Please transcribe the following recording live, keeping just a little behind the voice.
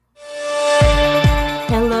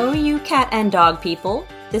and dog people.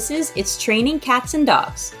 This is It's Training Cats and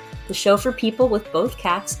Dogs, the show for people with both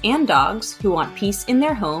cats and dogs who want peace in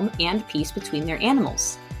their home and peace between their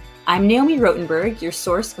animals. I'm Naomi Rotenberg, your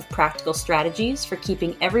source of practical strategies for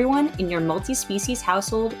keeping everyone in your multi-species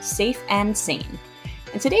household safe and sane.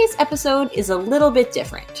 And today's episode is a little bit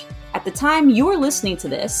different. At the time you're listening to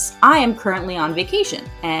this, I am currently on vacation,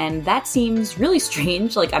 and that seems really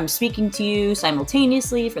strange, like I'm speaking to you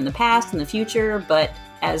simultaneously from the past and the future, but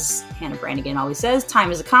as Hannah Brannigan always says,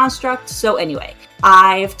 time is a construct. So anyway,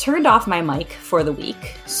 I've turned off my mic for the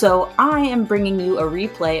week, so I am bringing you a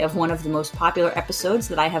replay of one of the most popular episodes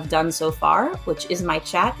that I have done so far, which is my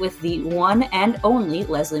chat with the one and only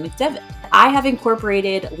Leslie McDevitt. I have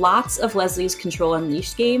incorporated lots of Leslie's Control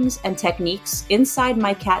Unleashed games and techniques inside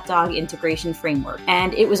my cat-dog integration framework,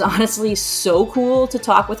 and it was honestly so cool to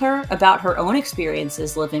talk with her about her own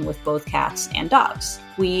experiences living with both cats and dogs.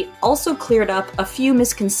 We also cleared up a few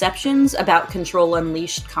misconceptions about Control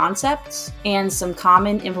Unleashed concepts and some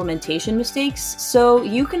common implementation mistakes, so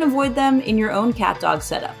you can avoid them in your own cat-dog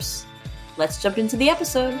setups. Let's jump into the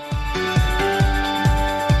episode.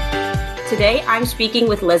 Today, I'm speaking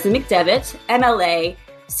with Leslie McDevitt, MLA,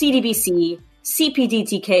 CDBC,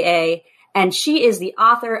 CPD-TKA, and she is the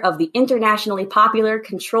author of the internationally popular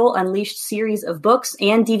Control Unleashed series of books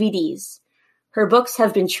and DVDs. Her books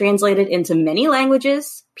have been translated into many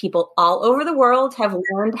languages. People all over the world have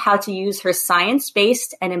learned how to use her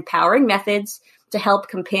science-based and empowering methods to help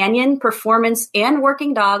companion, performance, and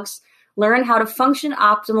working dogs learn how to function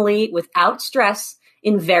optimally without stress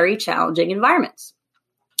in very challenging environments.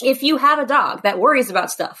 If you have a dog that worries about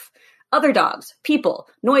stuff, other dogs, people,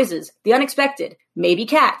 noises, the unexpected, maybe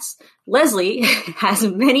cats, Leslie has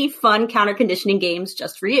many fun counter-conditioning games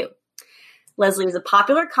just for you. Leslie is a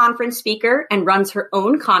popular conference speaker and runs her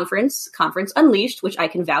own conference, Conference Unleashed, which I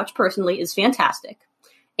can vouch personally is fantastic.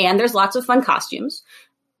 And there's lots of fun costumes,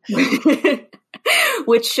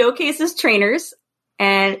 which showcases trainers,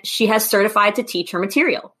 and she has certified to teach her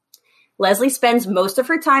material. Leslie spends most of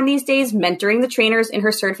her time these days mentoring the trainers in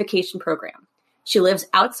her certification program. She lives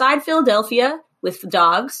outside Philadelphia with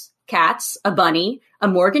dogs, cats, a bunny, a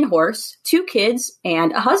Morgan horse, 2 kids,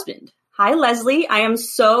 and a husband. Hi, Leslie. I am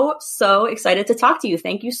so excited to talk to you.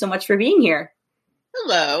 Thank you so much for being here.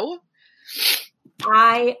 Hello.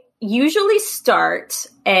 I usually start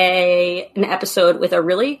an episode with a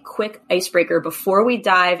really quick icebreaker before we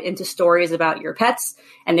dive into stories about your pets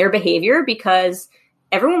and their behavior, because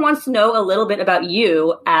everyone wants to know a little bit about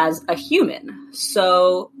you as a human.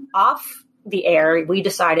 So off the air, we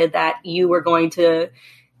decided that you were going to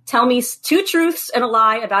tell me 2 truths and a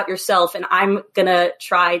lie about yourself, and I'm going to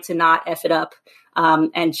try to not F it up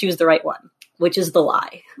and choose the right one, which is the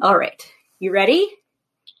lie. All right. You ready?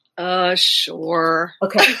 Sure.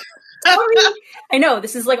 Okay. Sorry. I know,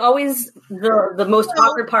 this is like always the most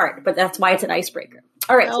awkward part, but that's why it's an icebreaker.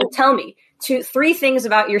 All right, so tell me 3 things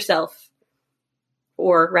about yourself,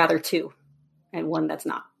 or rather 2, and 1 that's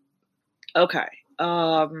not. Okay.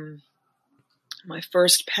 My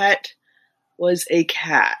first pet was a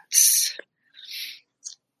cat.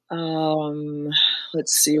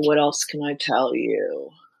 Let's see, what else can I tell you?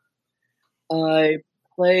 I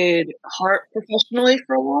played harp professionally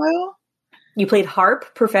for a while. You played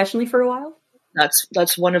harp professionally for a while?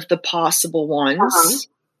 That's one of the possible ones.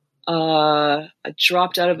 I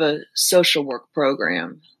dropped out of a social work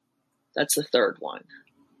program. That's the 3rd one.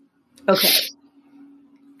 Okay.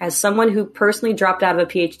 As someone who personally dropped out of a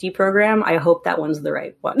PhD program, I hope that one's the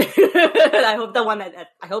right one. I hope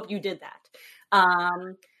I hope you did that.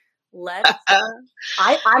 I'm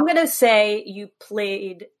going to say you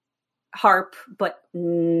played harp, but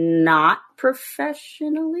not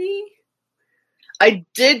professionally. I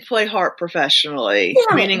did play harp professionally,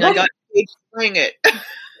 meaning I got paid to playing it.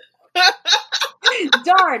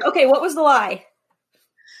 Darn. Okay, what was the lie?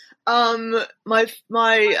 My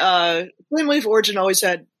family of origin always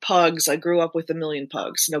had pugs. I grew up with a million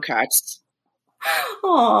pugs, no cats.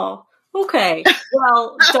 Oh, okay.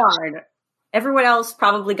 Well, darn. Everyone else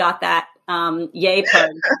probably got that. Yay,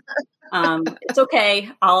 pug. It's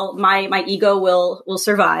okay. My ego will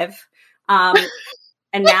survive.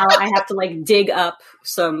 And now I have to dig up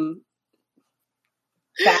some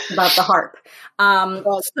facts about the harp.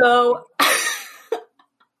 So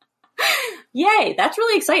yay, that's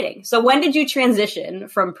really exciting. So when did you transition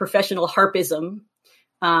from professional harpism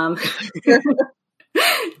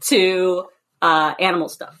to animal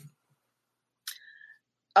stuff?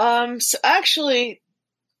 So actually,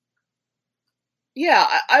 yeah,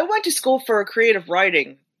 I went to school for creative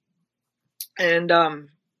writing, and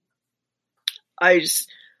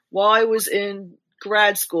while I was in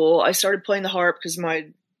grad school, I started playing the harp because my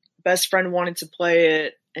best friend wanted to play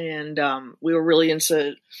it, and we were really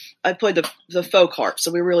into. I played the folk harp,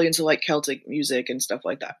 so we were really into like Celtic music and stuff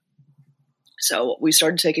like that. So we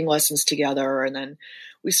started taking lessons together, and then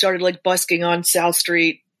we started like busking on South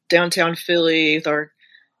Street, downtown Philly, with our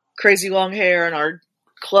crazy long hair and our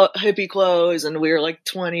hippie clothes, and we were like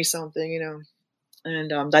 20 something, you know.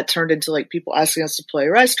 And that turned into like people asking us to play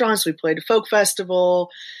restaurants. We played a folk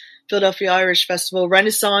festival, Philadelphia Irish Festival,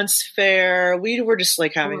 Renaissance Fair. We were just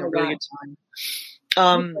like having a really good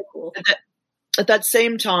time. Cool. At that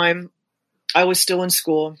same time, I was still in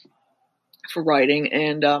school for writing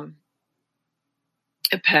and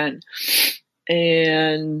at Penn.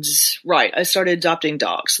 And I started adopting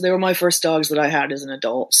dogs. So they were my first dogs that I had as an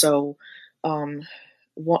adult. So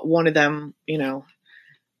one of them, you know,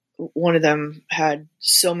 one of them had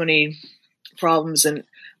so many problems, and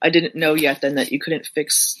I didn't know yet then that you couldn't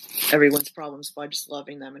fix everyone's problems by just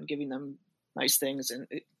loving them and giving them nice things and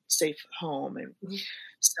a safe home. And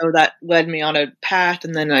so that led me on a path,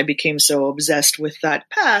 and then I became so obsessed with that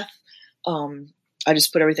path. I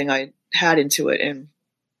just put everything I had into it and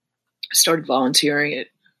started volunteering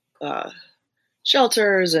at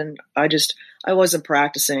shelters, and I wasn't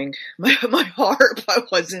practicing my harp. I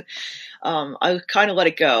wasn't. I kind of let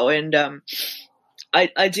it go, and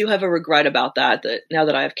I do have a regret about that. That now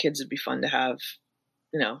that I have kids, it'd be fun to have,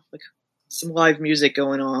 you know, like some live music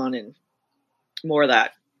going on and more of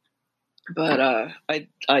that. But I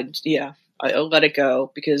let it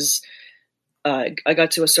go because I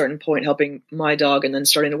got to a certain point helping my dog, and then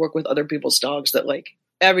starting to work with other people's dogs. That like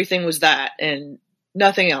everything was that and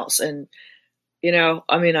nothing else. And you know,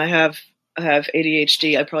 I mean, I have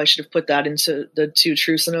ADHD. I probably should have put that into the 2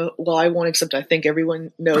 truths and a lie one, except I think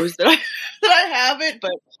everyone knows that I have it,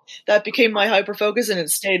 but that became my hyperfocus, and it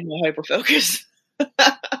stayed my hyperfocus.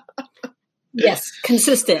 Yes.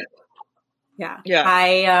 Consistent. Yeah.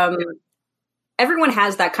 Yeah. Everyone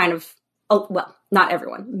has that kind of, well, not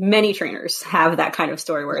everyone, many trainers have that kind of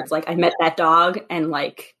story where it's like, I met that dog and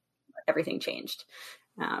like everything changed.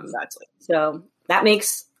 Exactly. So that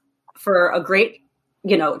makes for a great,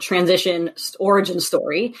 you know, transition origin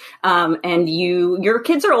story. And your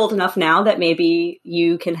kids are old enough now that maybe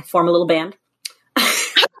you can form a little band.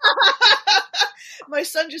 My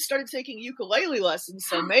son just started taking ukulele lessons,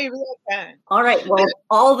 so maybe I can. All right. Well,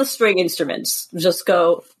 all the string instruments, just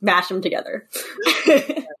go mash them together.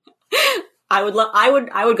 I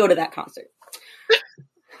would go to that concert.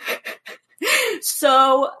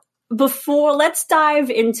 So let's dive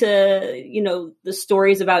into, you know, the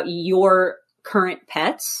stories about your current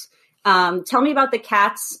pets. Tell me about the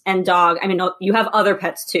cats and dog. I mean, you have other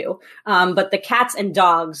pets too, but the cats and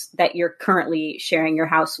dogs that you're currently sharing your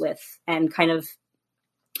house with, and kind of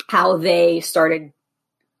how they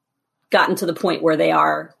gotten to the point where they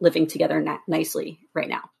are living together nicely right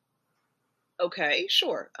now. Okay,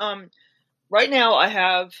 sure. Right now I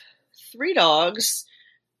have 3 dogs,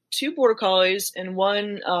 2 border collies, and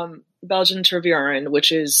 1 Belgian Tervuren,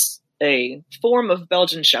 which is a form of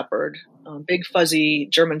Belgian Shepherd, big fuzzy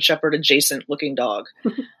German Shepherd adjacent looking dog.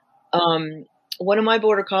 One of my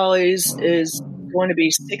border collies is going to be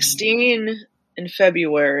 16 in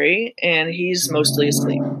February, and he's mostly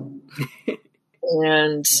asleep.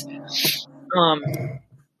 And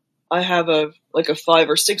I have a 5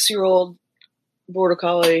 or 6 year old border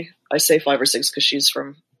collie. I say 5 or 6 because she's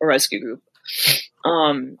from a rescue group.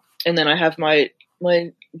 And then I have my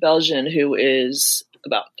Belgian, who is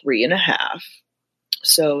about 3.5.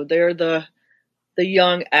 So they're the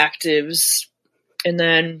young actives. And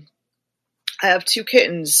then I have 2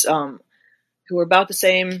 kittens who are about the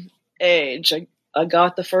same age. I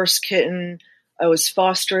got the first kitten. I was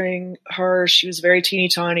fostering her. She was very teeny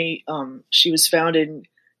tiny. She was found in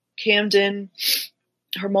Camden.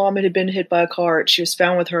 Her mom had been hit by a cart. She was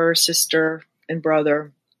found with her sister and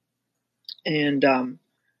brother, and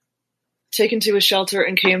taken to a shelter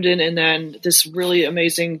in Camden. And then this really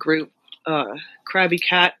amazing group, Krabby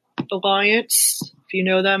Cat Alliance, if you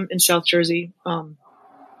know them, in South Jersey,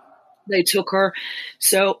 they took her.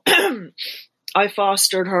 So I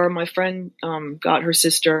fostered her. My friend got her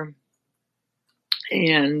sister.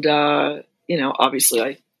 And, you know, obviously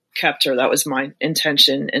I kept her. That was my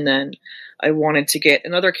intention. And then I wanted to get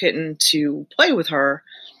another kitten to play with her.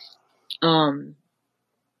 And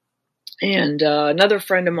another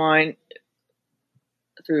friend of mine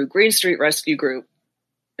through Green Street Rescue Group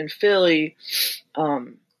in Philly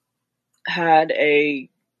had a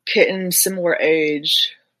kitten similar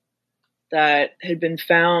age that had been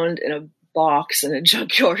found in a box in a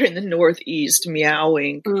junkyard in the Northeast,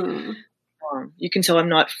 meowing. You can tell I'm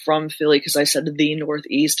not from Philly because I said the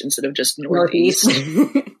Northeast instead of just Northeast.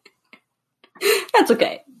 That's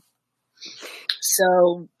okay.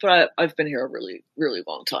 So, but I've been here a really, really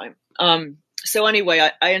long time. So anyway,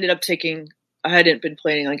 I ended up I hadn't been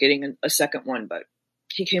planning on getting a second one, but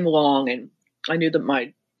he came along and I knew that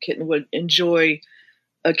my kitten would enjoy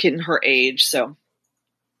a kitten her age. So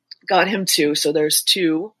got him two. So there's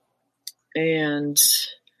two. And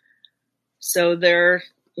so they're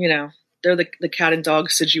the cat and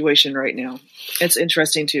dog situation right now. It's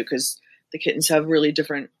interesting too, because the kittens have really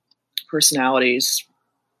different personalities.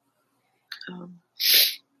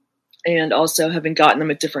 And also having gotten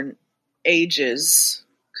them at different ages,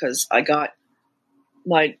 because I got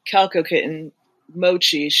my calico kitten,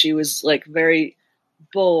 Mochi, she was like very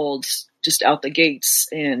bold just out the gates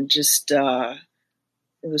and just, it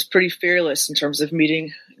was pretty fearless in terms of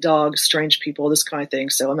meeting dogs, strange people, this kind of thing.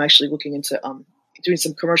 So I'm actually looking into doing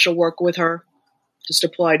some commercial work with her. Just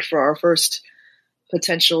applied for our first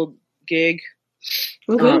potential gig.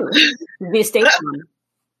 You'll be a stage mom.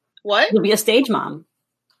 What? You'll be a stage mom.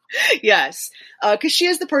 Yes, because she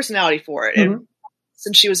has the personality for it. And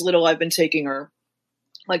since she was little, I've been taking her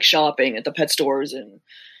like shopping at the pet stores and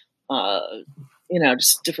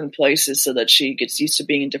just different places so that she gets used to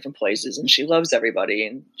being in different places, and she loves everybody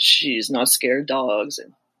and she's not scared of dogs,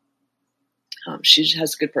 and she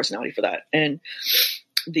has a good personality for that. And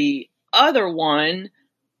the other one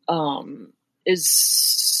is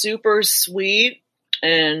super sweet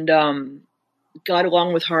and got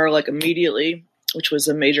along with her like immediately, which was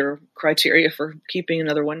a major criteria for keeping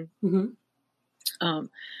another one.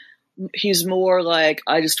 He's more like,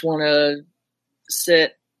 I just want to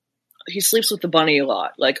sit. He sleeps with the bunny a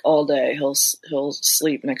lot, like all day. He'll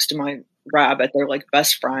sleep next to my rabbit. They're like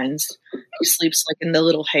best friends. He sleeps like in the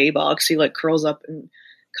little hay box. He like curls up and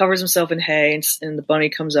covers himself in hay, and the bunny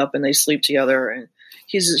comes up and they sleep together. And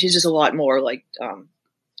he's just a lot more like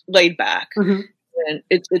laid back. And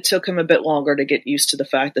it took him a bit longer to get used to the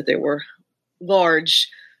fact that they were large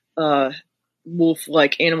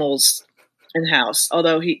wolf-like animals in house.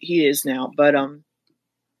 Although he is now, but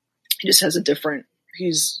he just has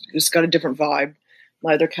he's just got a different vibe.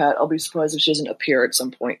 My other cat, I'll be surprised if she doesn't appear at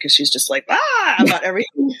some point, because she's just like, about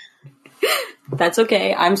everything. That's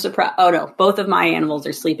okay. I'm surprised. Oh no, both of my animals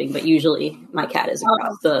are sleeping, but usually my cat is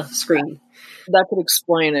across the screen. That could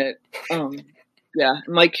explain it. Yeah,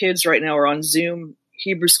 my kids right now are on Zoom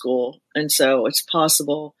Hebrew school, and so it's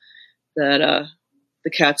possible that the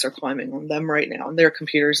cats are climbing on them right now on their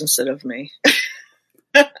computers instead of me.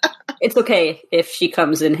 It's okay if she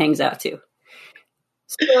comes and hangs out too.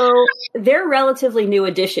 So they're relatively new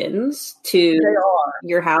additions to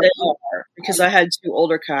your house. They are, because I had two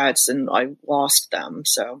older cats and I lost them.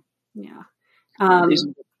 So yeah,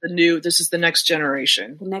 this is the next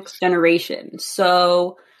generation. The next generation.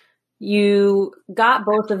 So you got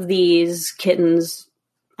both of these kittens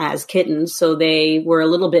as kittens, so they were a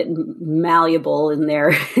little bit malleable in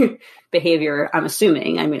their behavior, I'm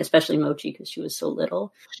assuming. I mean, especially Mochi, because she was so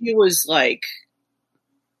little. She was like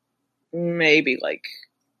maybe like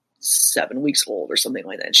 7 weeks old or something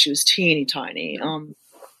like that. She was teeny tiny.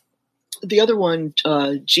 The other one,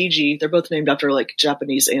 Gigi, they're both named after like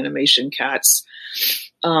Japanese animation cats.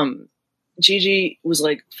 Gigi was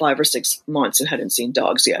like 5 or 6 months and hadn't seen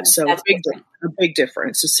dogs yet. So a big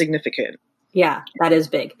difference, is significant. Yeah, that is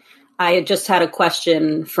big. I just had a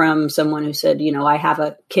question from someone who said, I have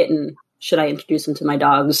a kitten. Should I introduce him to my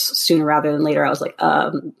dogs sooner rather than later? I was like,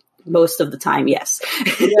 most of the time, yes.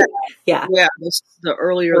 Yeah. Yeah. The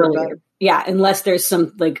earlier the better. Yeah, unless there's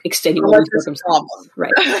some like extenuating circumstance.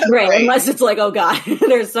 Right. Unless it's like, oh God,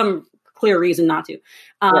 there's some clear reason not to.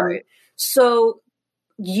 Right. So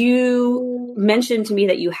you mentioned to me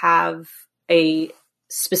that you have a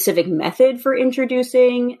specific method for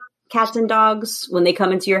introducing cats and dogs when they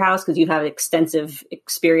come into your house, because you have extensive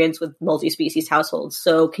experience with multi-species households.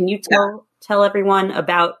 So can you tell everyone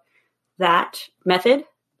about that method?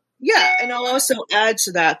 Yeah, and I'll also add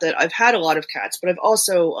to that I've had a lot of cats, but I've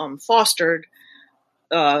also fostered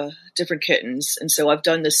different kittens, and so I've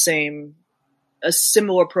done a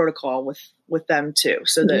similar protocol with them too,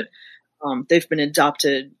 so that they've been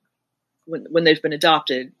adopted. When they've been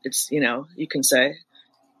adopted, it's you can say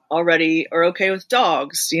already are okay with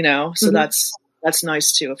dogs, so that's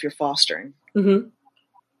nice too if you're fostering.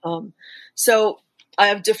 So I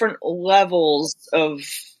have different levels of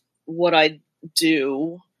what I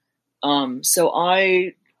do. So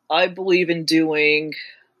I believe in doing,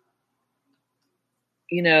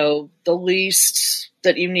 the least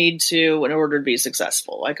that you need to in order to be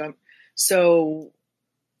successful. So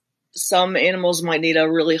some animals might need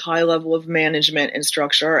a really high level of management and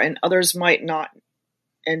structure, and others might not.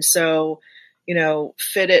 And so,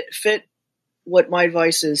 fit what my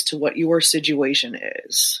advice is to what your situation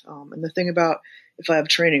is. And the thing about if I have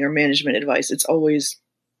training or management advice, it's always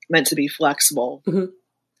meant to be flexible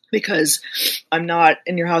because I'm not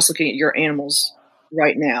in your house looking at your animals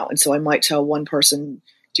right now. And so I might tell one person,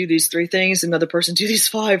 do these 3 things, another person, do these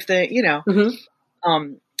 5 things,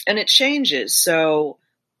 and it changes. So,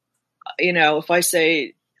 if I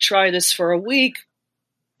say, try this for a week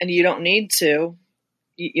and you don't need to,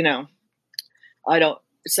 I don't.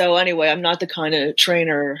 So anyway, I'm not the kind of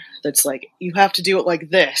trainer that's like, you have to do it like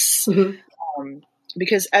this.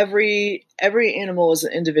 Because every animal is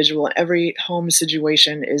an individual and every home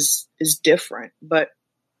situation is different. But,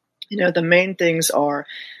 the main things are,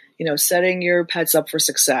 setting your pets up for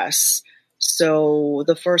success. So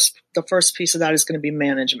the first piece of that is going to be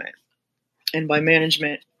management. And by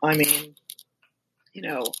management, I mean,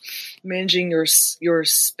 managing your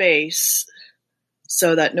space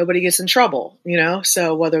so that nobody gets in trouble,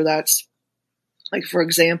 So whether that's like, for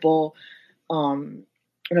example, when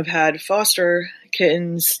I've had foster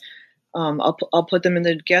kittens, I'll put them in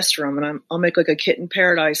the guest room and I'll make like a kitten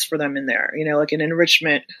paradise for them in there, like an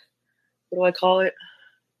enrichment. What do I call it?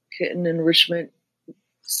 Kitten enrichment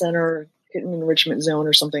center, kitten enrichment zone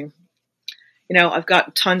or something. I've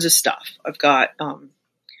got tons of stuff. I've got,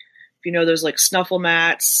 there's like snuffle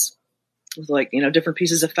mats with like, different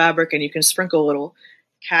pieces of fabric and you can sprinkle little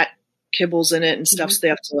cat kibbles in it and stuff. So they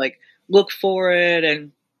have to like look for it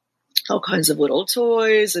and all kinds of little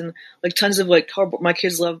toys and like tons of like cardboard. My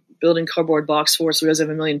kids love building cardboard box forts. So we always have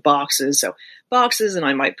a million boxes. So boxes, and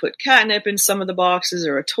I might put catnip in some of the boxes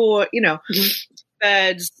or a toy,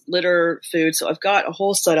 beds, litter, food. So I've got a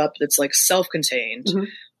whole setup that's like self-contained.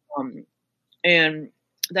 And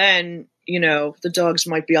then, the dogs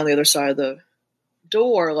might be on the other side of the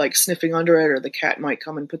door, like sniffing under it, or the cat might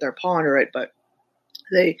come and put their paw under it, but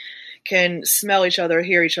they can smell each other,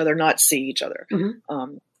 hear each other, not see each other.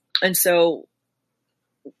 And so,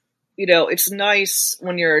 it's nice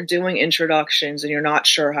when you're doing introductions and you're not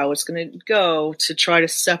sure how it's going to go to try to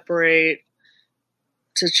separate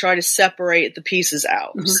the pieces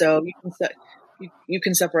out. So you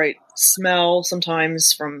can separate smell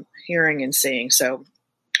sometimes from hearing and seeing. So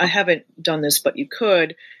I haven't done this, but you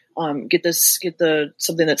could get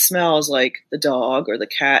something that smells like the dog or the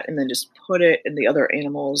cat, and then just put it in the other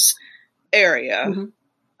animal's area,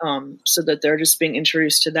 so that they're just being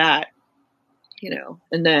introduced to that,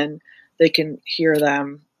 and then they can hear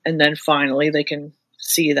them, and then finally they can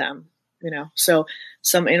see them, So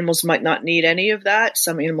some animals might not need any of that.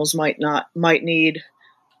 Some animals might need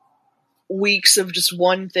weeks of just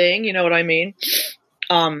one thing. You know what I mean?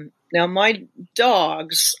 Now my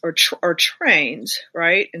dogs are trained,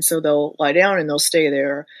 right? And so they'll lie down and they'll stay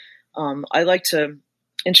there. I like to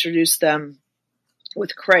introduce them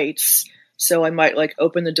with crates. So I might like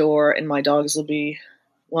open the door and my dogs will be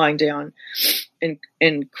lying down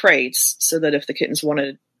in crates so that if the kittens want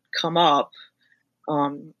to come up,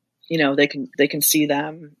 they can see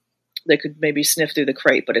them. They could maybe sniff through the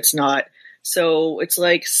crate, but it's not. So it's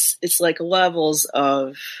like levels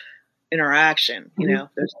of interaction.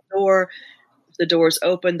 There's a door. If the door's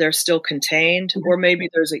open, they're still contained, or maybe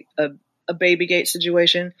there's a baby gate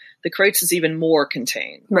situation. The crates is even more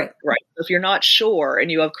contained. Right. If you're not sure and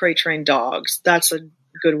you have crate trained dogs, that's a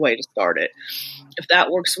good way to start it. If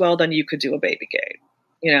that works well, then you could do a baby gate.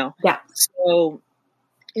 Yeah. So,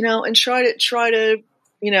 and try to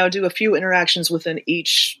do a few interactions within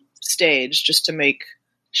each stage just to make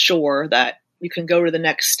sure that you can go to the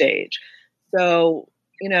next stage. So,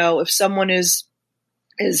 if someone is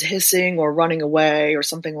hissing or running away or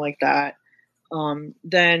something like that,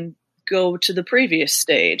 then go to the previous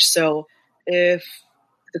stage. So if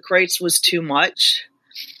the crates was too much,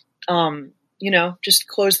 just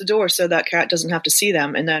close the door so that cat doesn't have to see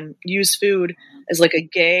them, and then use food as like a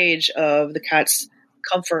gauge of the cat's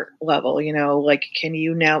comfort level. Like, can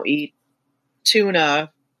you now eat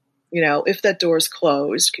tuna? If that door is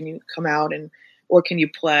closed, can you come out or can you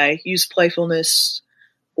play? Use playfulness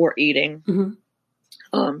or eating.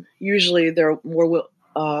 Usually they're more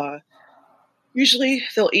usually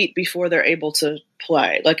they'll eat before they're able to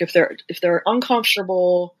play. Like if they're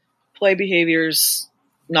uncomfortable, play behavior's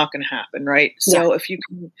not going to happen, right? So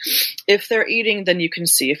if they're eating, then you can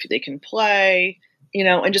see if they can play,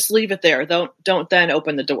 and just leave it there. Don't then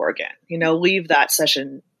open the door again. Leave that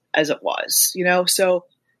session as it was. So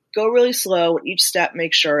go really slow at each step.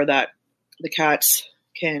 Make sure that the cats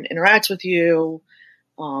can interact with you,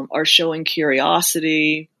 are showing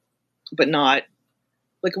curiosity, but not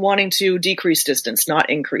like wanting to decrease distance,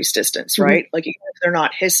 not increase distance, right? Like even if they're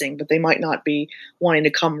not hissing, but they might not be wanting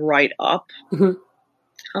to come right up.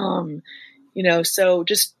 So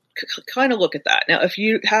just kind of look at that. Now, if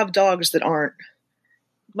you have dogs that aren't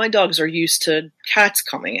my dogs are used to cats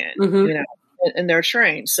coming in, Mm-hmm. and they're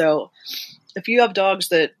trained. So if you have dogs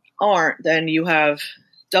that aren't, then you have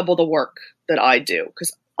double the work that I do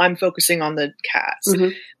because I'm focusing on the cats.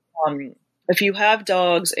 Mm-hmm. If you have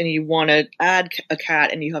dogs and you want to add a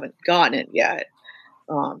cat and you haven't gotten it yet,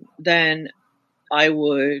 then I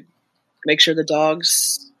would make sure the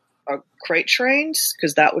dogs are crate trained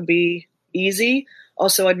because that would be easy.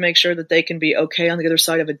 Also, I'd make sure that they can be okay on the other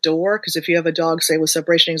side of a door because if you have a dog, say, with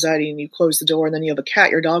separation anxiety and you close the door and then you have a cat,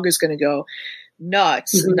 your dog is going to go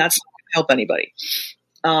nuts, Mm-hmm. and that's not going to help anybody.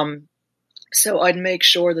 So I'd make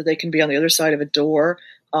sure that they can be on the other side of a door.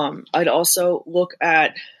 I'd also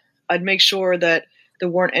I'd make sure that there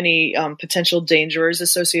weren't any potential dangers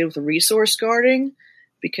associated with resource guarding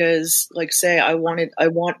because, like, say, I want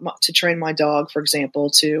to train my dog, for example,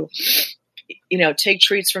 to take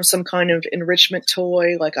treats from some kind of enrichment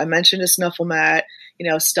toy. Like I mentioned, a snuffle mat,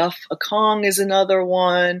 stuff. A Kong is another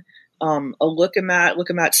one. A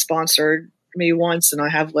Look-A-Mat sponsored me once, and I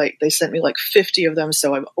have they sent me 50 of them.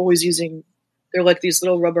 So I'm always using, they're like these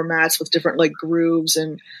little rubber mats with different grooves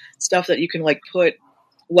and stuff that you can put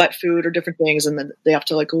wet food or different things. And then they have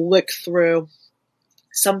to lick through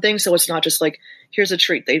something. So it's not just here's a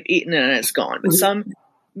treat they've eaten and it's gone, but Mm-hmm. some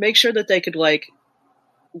make sure that they could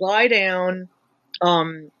lie down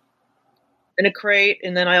in a crate,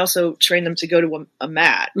 and then I also train them to go to a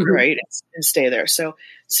mat, Mm-hmm. right, and stay there. So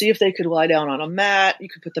see if they could lie down on a mat. You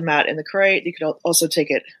could put the mat in the crate. You could also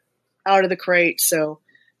take it out of the crate. So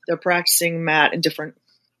they're practicing mat in different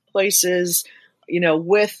places,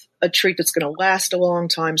 with a treat that's going to last a long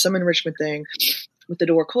time, some enrichment thing, with the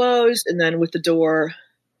door closed, and then with the door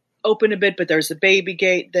open a bit, but there's a baby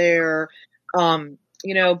gate there,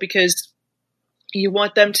 because you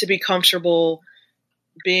want them to be comfortable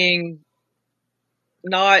being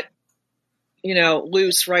not,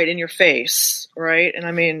 loose right in your face, right? And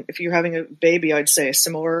I mean, if you're having a baby, I'd say a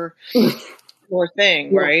similar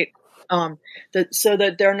thing, Yeah. right? So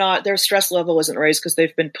that their stress level isn't raised because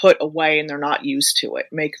they've been put away and they're not used to it.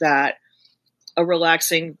 Make that a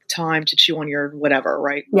relaxing time to chew on your whatever,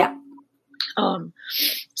 right? Yeah.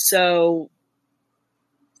 So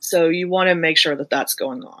you want to make sure that that's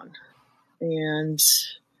going on. And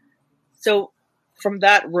so from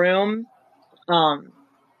that room,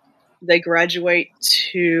 they graduate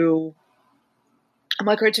to,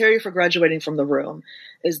 my criteria for graduating from the room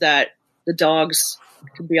is that the dogs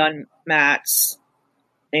can be on mats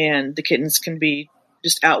and the kittens can be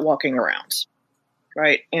just out walking around.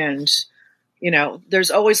 Right. And,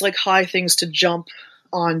 there's always high things to jump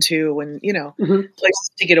onto and, Mm-hmm.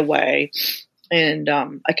 places to get away. And,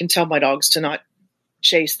 I can tell my dogs to not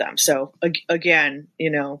chase them. So again,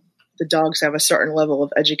 the dogs have a certain level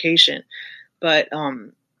of education, but,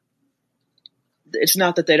 it's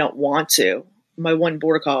not that they don't want to. My one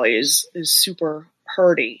border collie is super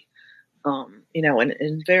herdy,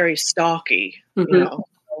 and very stocky, Mm-hmm.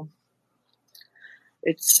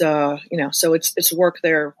 So it's, so it's work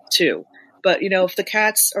there too. But, if the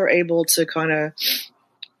cats are able to kind of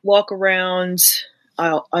walk around,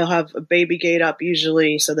 I'll have a baby gate up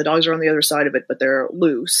usually. So the dogs are on the other side of it, but they're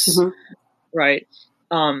loose. Mm-hmm. Right.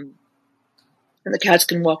 And the cats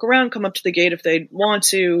can walk around, come up to the gate if they want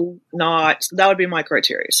to, not. So that would be my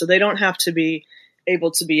criteria. So they don't have to be able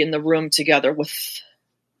to be in the room together with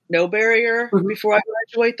no barrier Mm-hmm. before I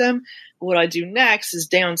graduate them. What I do next is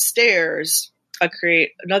downstairs, I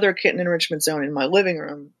create another kitten enrichment zone in my living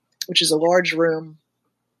room, which is a large room,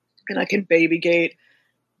 and I can baby gate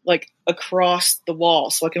across the wall.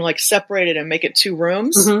 So I can separate it and make it 2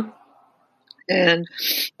 rooms. Mm-hmm. And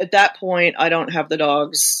at that point, I don't have the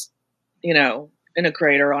dogs, in a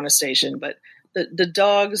crate or on a station, but the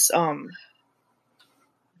dogs,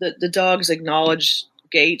 the dogs acknowledge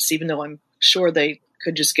gates, even though I'm sure they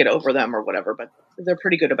could just get over them or whatever, but they're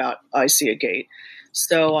pretty good about, I see a gate.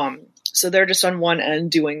 So, so they're just on one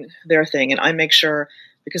end doing their thing. And I make sure,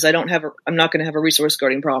 because I'm not going to have a resource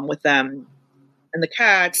guarding problem with them and the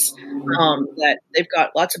cats, that they've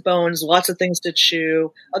got lots of bones, lots of things to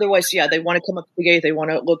chew. Otherwise, yeah, they want to come up to the gate. They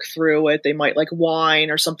want to look through it. They might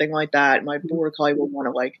whine or something like that. My border collie will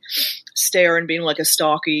want to stare and be in a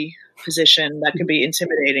stalky position. That can be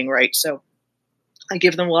intimidating, right? So I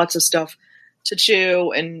give them lots of stuff to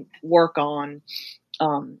chew and work on.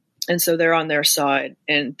 And so they're on their side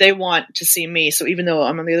and they want to see me. So even though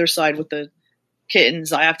I'm on the other side with the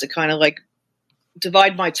kittens, I have to kind of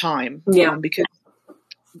divide my time. Yeah.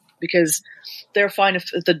 Because they're fine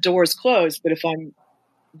if the door is closed, but if I'm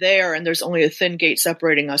there and there's only a thin gate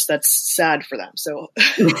separating us, that's sad for them. So,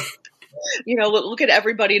 look at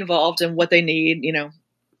everybody involved and what they need,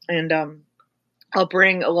 and I'll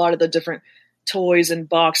bring a lot of the different toys and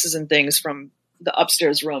boxes and things from the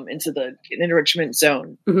upstairs room into the enrichment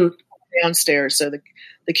zone downstairs. So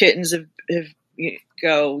the kittens have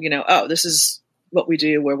go, oh, this is what we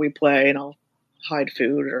do where we play, and I'll hide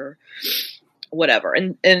food or whatever.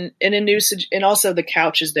 And in usage, and also the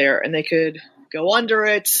couch is there, and they could go under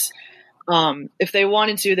it. If they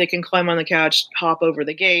wanted to, they can climb on the couch, hop over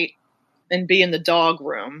the gate, and be in the dog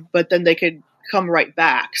room. But then they could come right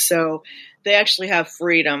back. So they actually have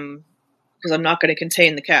freedom, because I'm not going to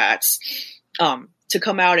contain the cats, to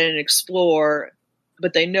come out and explore.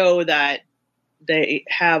 But they know that they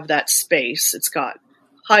have that space. It's got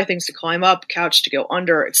high things to climb up, couch to go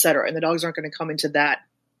under, etc. And the dogs aren't going to come into that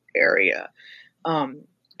area. And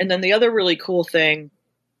then the other really cool thing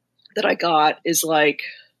that I got is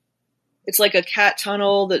it's like a cat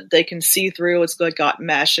tunnel that they can see through. It's like got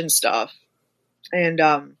mesh and stuff. And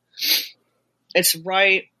it's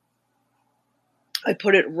right, I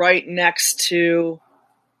put it right next to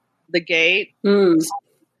the gate. So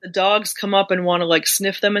the dogs come up and want to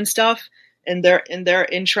sniff them and stuff. And they're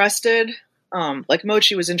interested. Like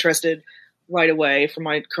Mochi was interested right away for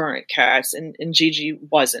my current cats, and Gigi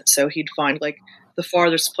wasn't. So he'd find the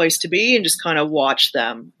farthest place to be and just kind of watch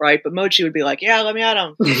them, right? But Mochi would be like, yeah, let me at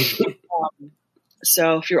him.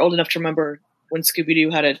 So if you're old enough to remember when Scooby-Doo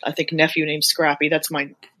had a, I think, nephew named Scrappy, that's my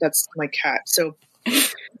cat. So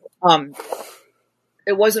it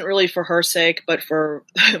wasn't really for her sake, but for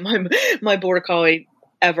my border collie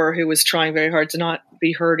Ever, who was trying very hard to not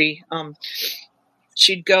be herdy.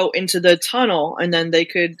 She'd go into the tunnel, and then they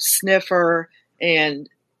could sniff her, and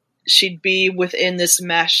she'd be within this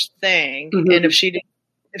mesh thing. And if she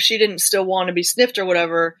didn't still want to be sniffed or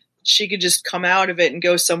whatever, she could just come out of it and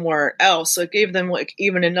go somewhere else. So it gave them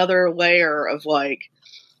even another layer of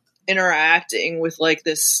interacting with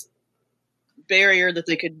this barrier that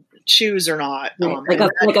they could choose or not.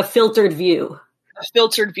 Like a filtered view. A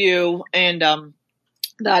filtered view, and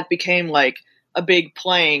that became a big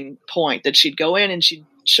playing point, that she'd go in and she'd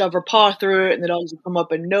shove her paw through it, and the dogs would come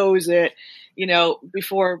up and nose it,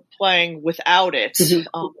 before playing without it.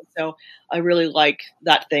 So I really like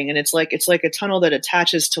that thing. And it's like a tunnel that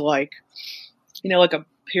attaches to a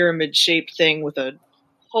pyramid shaped thing with a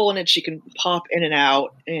hole in it. She can pop in and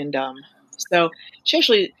out. And so she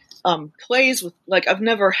actually plays with, I've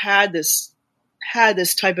never had this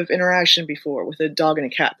type of interaction before with a dog and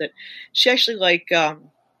a cat, that she actually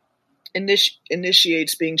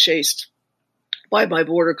initiates being chased by my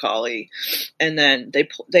border collie, and then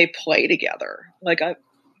they play together. My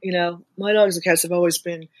dogs and cats have always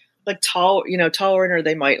been tolerant, or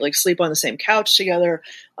they might sleep on the same couch together.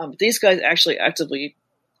 But these guys actually actively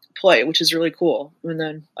play, which is really cool. And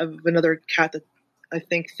then I have another cat that I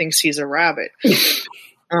think thinks he's a rabbit.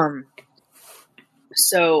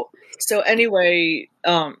 So anyway,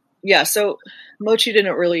 so Mochi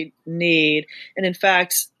didn't really need, and in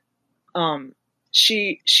fact,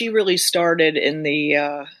 she really started in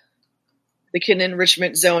the kitten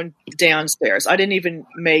enrichment zone downstairs. I didn't even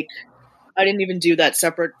do that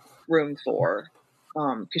separate room for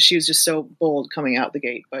her, because she was just so bold coming out the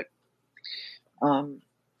gate. But and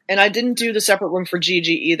I didn't do the separate room for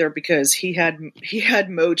Gigi either, because he had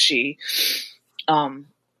Mochi, and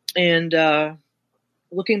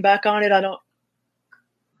looking back on it,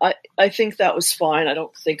 I think that was fine. I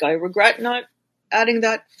don't think I regret not adding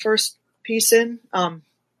that first piece in.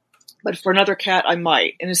 But for another cat, I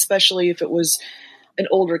might, and especially if it was an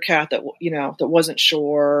older cat that that wasn't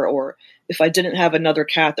sure, or if I didn't have another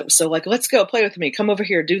cat that was so let's go play with me, come over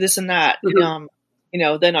here, do this and that.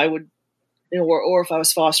 Then I would, or if I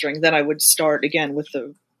was fostering, then I would start again with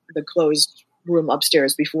the closed room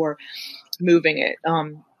upstairs before moving it.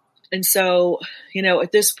 And so,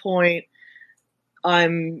 at this point,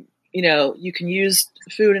 you can use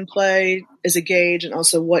food and play as a gauge, and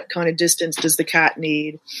also what kind of distance does the cat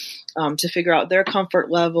need to figure out their comfort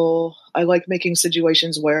level. I like making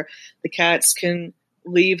situations where the cats can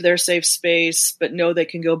leave their safe space, but know they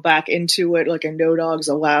can go back into it, like a no dogs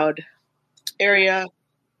allowed area,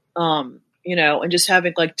 and just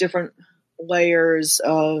having different layers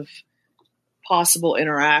of possible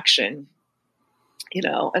interaction,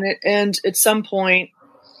 and at some point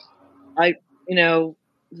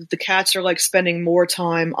the cats are spending more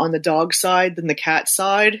time on the dog side than the cat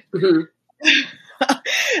side.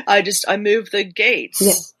 I moved the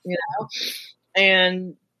gates,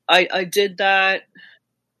 and I did that.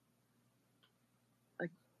 I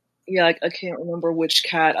can't remember which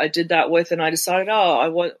cat I did that with, and I decided,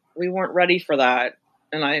 we weren't ready for that.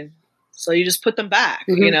 So you just put them back,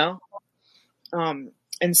 and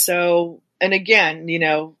so, and again,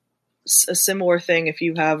 a similar thing if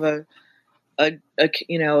you have a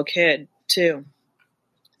kid too.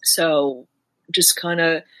 So just kind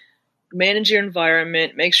of manage your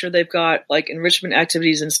environment, make sure they've got like enrichment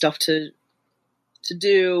activities and stuff to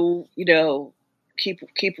do,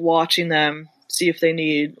 keep watching them, see if they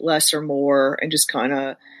need less or more, and just kind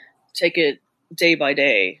of take it day by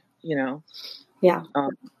day, Yeah.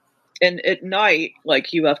 And at night,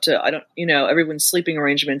 like you have to, everyone's sleeping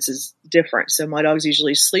arrangements is different. So my dogs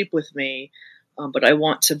usually sleep with me, but I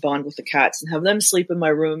want to bond with the cats and have them sleep in my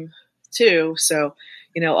room too. So,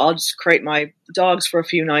 I'll just crate my dogs for a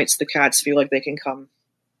few nights. The cats feel like they can come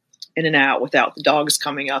in and out without the dogs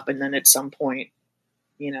coming up. And then at some point,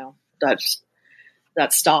 that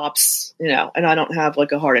stops, and I don't have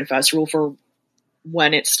like a hard and fast rule for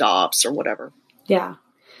when it stops or whatever. Yeah.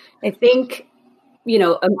 I think,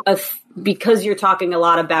 because you're talking a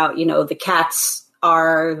lot about, the cats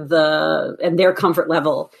and their comfort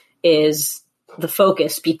level is the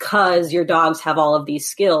focus because your dogs have all of these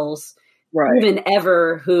skills, right? Even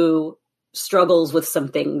Ever, who struggles with some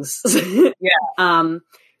things. Yeah.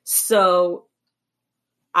 So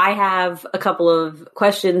I have a couple of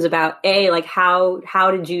questions about like how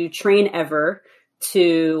did you train Ever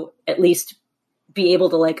to at least be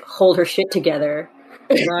able to like hold her shit together,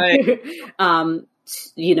 right?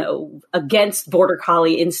 Against border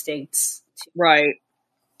collie instincts, right?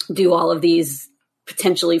 Do all of these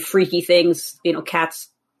potentially freaky things, cats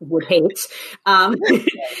would hate.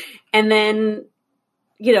 And then,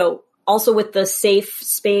 also with the safe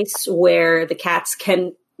space where the cats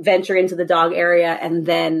can venture into the dog area and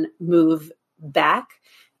then move back.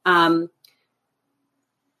 Do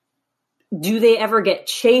they ever get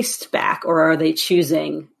chased back, or are they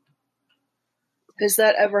choosing? Has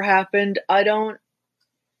that ever happened? I don't.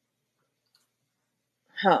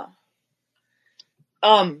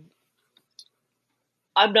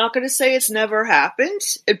 I'm not going to say it's never happened.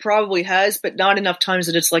 It probably has, but not enough times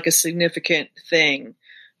that it's like a significant thing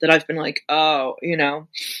that I've been like, oh,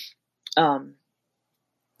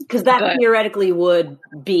 because that theoretically would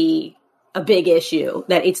be a big issue,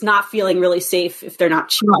 that it's not feeling really safe if they're not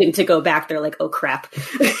choosing to go back. They're like, oh crap,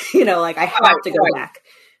 like I have to go back.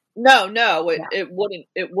 No, it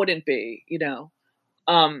wouldn't be,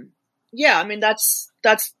 yeah, I mean, that's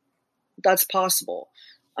possible.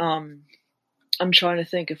 I'm trying to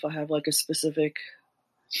think if I have like a specific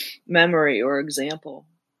memory or example,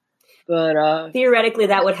 but theoretically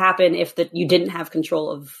that would happen if you didn't have control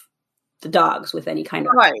of the dogs with any kind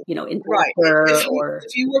of, right.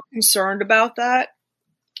 If you were concerned about that,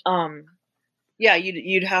 yeah,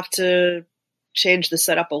 you'd have to change the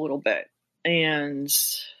setup a little bit, and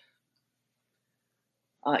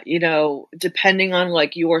depending on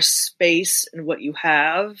like your space and what you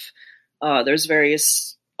have, there's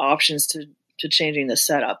various options to changing the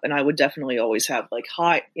setup. And I would definitely always have like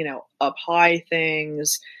high, up high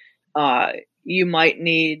things. You might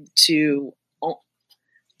need to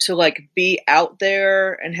like be out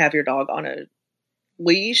there and have your dog on a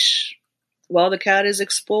leash while the cat is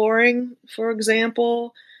exploring, for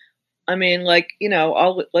example. I mean, like,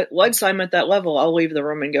 once I'm at that level, I'll leave the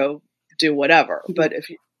room and go do whatever. But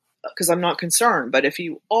because I'm not concerned, but if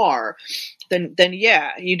you are, then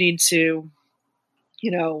yeah, you need to,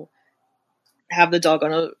 have the dog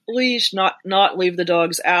on a leash, not leave the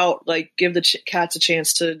dogs out, like give the cats a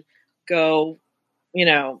chance to go,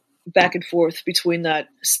 back and forth between that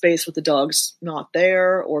space with the dogs not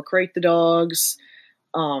there, or crate the dogs.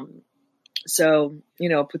 So,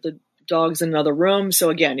 put the dogs in another room.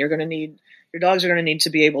 So again, your dogs are going to need to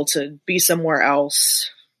be able to be somewhere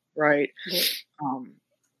else, right?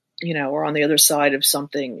 Mm-hmm. Or on the other side of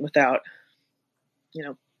something without,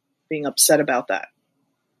 being upset about that.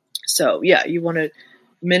 So yeah, you want to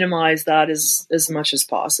minimize that as much as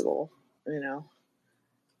possible,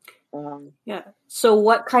 Yeah. So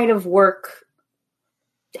what kind of work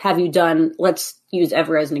have you done? Let's use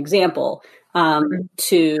Ever as an example,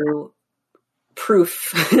 to proof,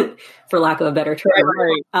 for lack of a better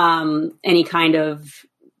term, any kind of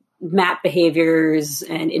map behaviors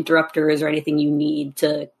and interrupters or anything you need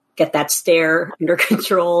to get that stare under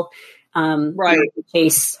control.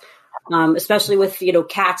 Case, especially with,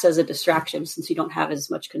 cats as a distraction, since you don't have as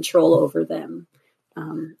much control over them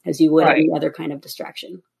as you would any other kind of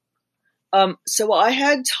distraction. So I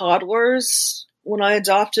had toddlers when I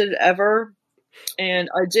adopted Ever, and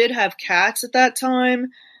I did have cats at that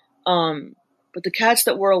time. But the cats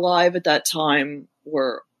that were alive at that time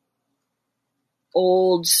were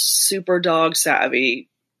old, super dog savvy,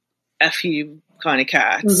 FU kind of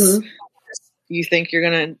cats. Mm-hmm. You think you're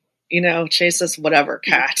going to, chase us, whatever,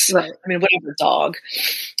 cats. Right. I mean, whatever, dog.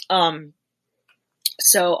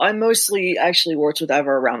 So I mostly actually worked with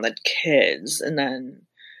Ever around the kids, and then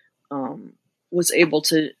was able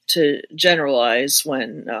to generalize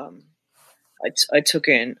when I took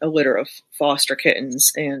in a litter of foster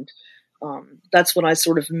kittens, and that's when I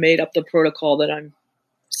sort of made up the protocol that I'm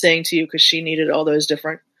saying to you, because she needed all those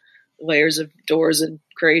different layers of doors and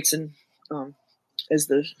crates, and as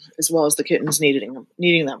well as the kittens needing them.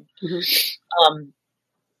 Mm-hmm.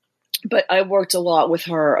 But I worked a lot with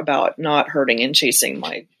her about not hurting and chasing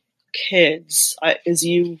my kids. As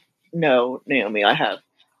you know, Naomi, I have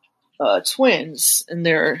twins, and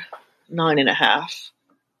they're 9.5.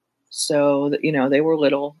 So that, they were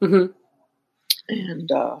little. Mm-hmm. And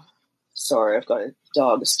sorry, I've got a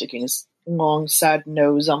dog sticking his long, sad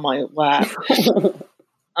nose on my lap.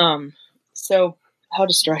 So how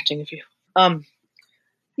distracting of you.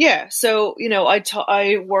 Yeah. So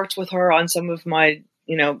I worked with her on some of my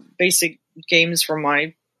basic games for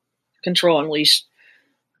my Control Unleashed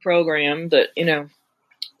program. That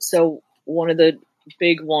So one of the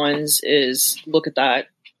big ones is Look at That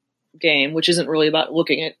game, which isn't really about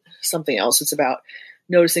looking at something else. It's about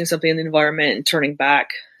noticing something in the environment and turning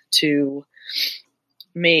back to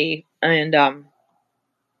me. And,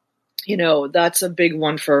 that's a big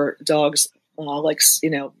one for dogs,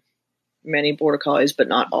 many border collies, but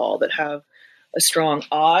not all, that have a strong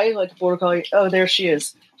eye, like border collie. Oh, there she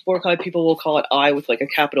is. Border collie people will call it eye with like a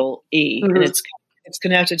capital E, mm-hmm. and it's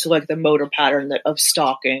connected to like the motor pattern of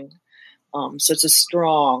stalking. So it's a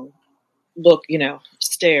strong look,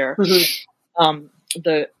 stare. Mm-hmm.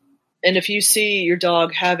 And if you see your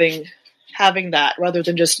dog having that, rather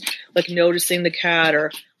than just like noticing the cat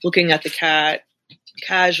or looking at the cat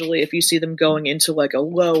casually, if you see them going into like a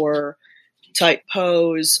lower type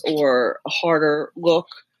pose or a harder look,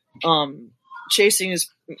 chasing is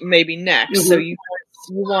maybe next. Mm-hmm. So you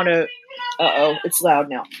want to, it's loud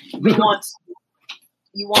now.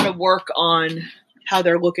 You want to work on how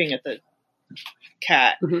they're looking at the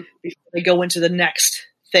cat mm-hmm. before they go into the next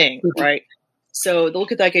thing, mm-hmm. right? So the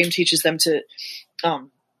Look at That game teaches them to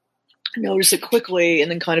notice it quickly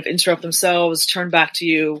and then kind of interrupt themselves, turn back to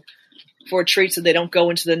you for a treat, so they don't go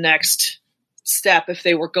into the next step if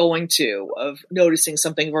they were going to, of noticing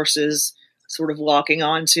something versus sort of locking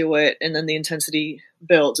onto it, and then the intensity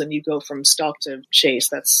builds and you go from stalk to chase.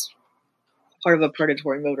 That's part of a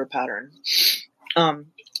predatory motor pattern.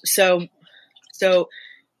 So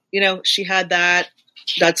she had that.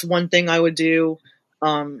 That's one thing I would do.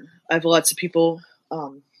 I have lots of people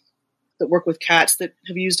that work with cats that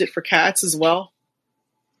have used it for cats as well,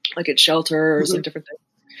 like at shelters mm-hmm. and different things.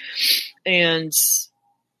 And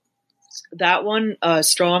that one,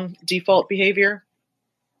 strong default behavior,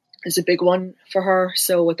 is a big one for her.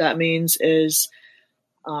 So what that means is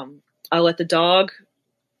I let the dog,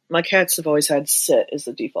 my cats have always had sit as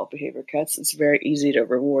the default behavior. Cats, it's very easy to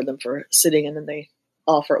reward them for sitting, and then they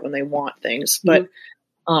offer it when they want things. But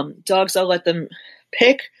dogs, I'll let them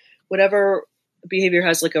pick whatever behavior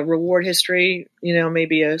has like a reward history,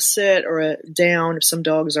 maybe a sit or a down. If some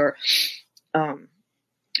dogs are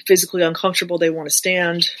physically uncomfortable, they want to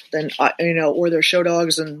stand, then or they're show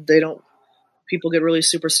dogs and people get really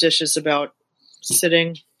superstitious about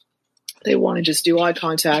sitting. They want to just do eye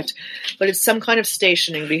contact, but it's some kind of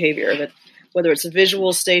stationing behavior, that whether it's a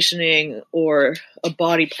visual stationing or a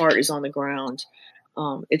body part is on the ground.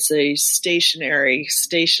 It's a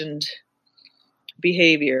stationed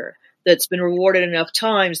behavior that's been rewarded enough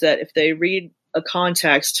times that if they read a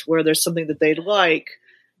context where there's something that they'd like,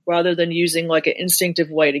 rather than using like an instinctive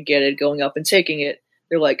way to get it, going up and taking it,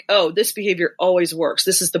 they're like, oh, this behavior always works.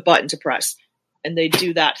 This is the button to press. And they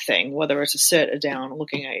do that thing, whether it's a sit, a down,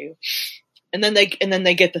 looking at you. And then they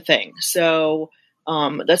get the thing. So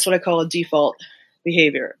that's what I call a default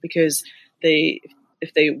behavior, because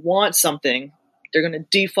if they want something, they're going to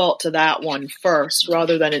default to that one first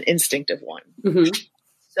rather than an instinctive one. Mm-hmm.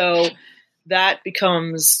 So that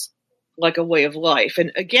becomes like a way of life.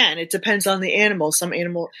 And again, it depends on the animal. Some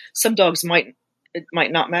dogs it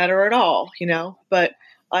might not matter at all, but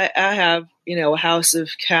I have, a house of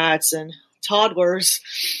cats and toddlers,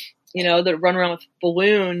 that run around with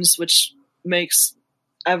balloons, which makes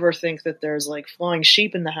Ever think that there's like flying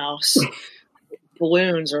sheep in the house.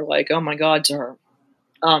 Balloons are like, oh my God, to her.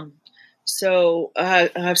 So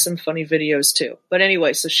I have some funny videos too. But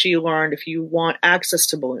anyway, so she learned, if you want access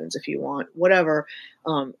to balloons, if you want whatever,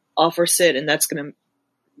 offer sit, and that's gonna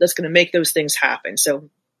make those things happen. So,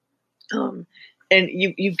 and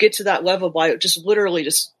you get to that level by just literally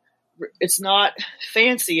it's not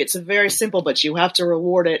fancy. It's very simple, but you have to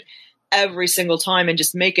reward it every single time and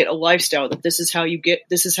just make it a lifestyle, that this is how you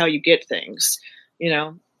get things,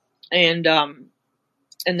 and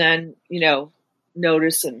then,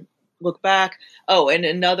 notice and look back. Oh, and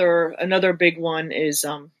another big one is,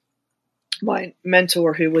 my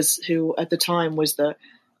mentor, who at the time was the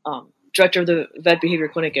director of the vet behavior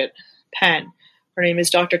clinic at Penn. Her name is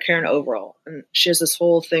Dr. Karen Overall, and she has this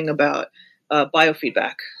whole thing about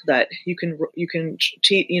biofeedback, that you can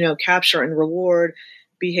capture and reward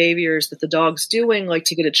behaviors that the dog's doing, like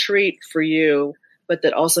to get a treat for you, but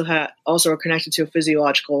that also are connected to a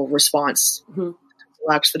physiological response to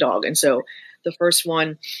relax the dog. And so the first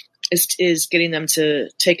one is getting them to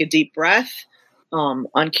take a deep breath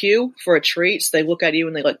on cue for a treat. So they look at you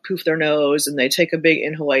and they like poof their nose and they take a big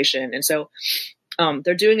inhalation. And so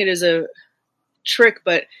they're doing it as a trick,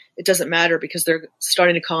 but it doesn't matter because they're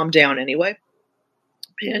starting to calm down anyway.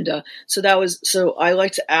 And so I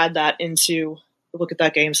like to add that into look at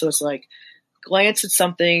that game. So it's like, glance at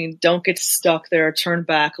something, don't get stuck there, turn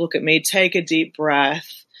back, look at me, take a deep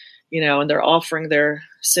breath, and they're offering their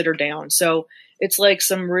sitter down. So it's like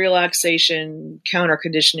some relaxation, counter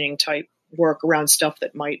conditioning type work around stuff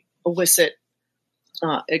that might elicit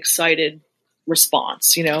excited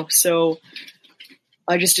response, So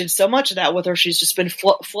I just did so much of that with her. She's just been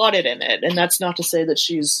flooded in it. And that's not to say that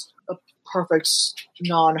she's a perfect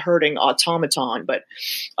non-hurting automaton, but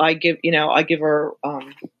I give her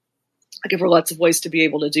lots of ways to be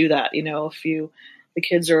able to do that. If the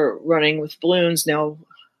kids are running with balloons now,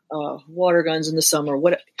 water guns in the summer,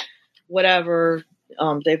 whatever,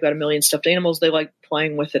 they've got a million stuffed animals they like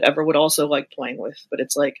playing with that Ever would also like playing with, but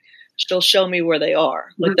it's like, she'll show me where they are.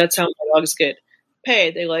 Like, that's how my dogs get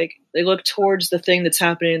paid. They look towards the thing that's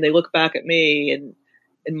happening. They look back at me, and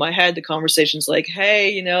in my head, the conversation's like,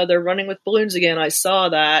 hey, they're running with balloons again. I saw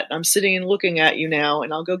that. I'm sitting and looking at you now.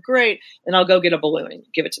 And I'll go, great. And I'll go get a balloon and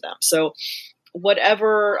give it to them. So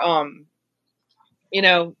whatever,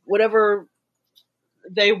 whatever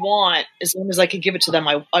they want, as long as I can give it to them,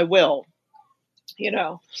 I will,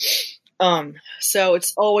 so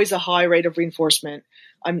it's always a high rate of reinforcement.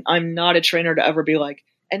 I'm not a trainer to ever be like,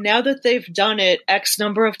 and now that they've done it X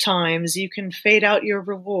number of times, you can fade out your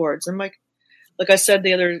rewards. I'm like I said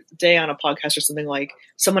the other day on a podcast or something, like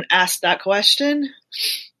someone asked that question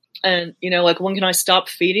and, like, when can I stop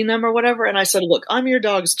feeding them or whatever? And I said, look, I'm your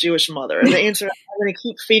dog's Jewish mother. And the answer is, I'm going to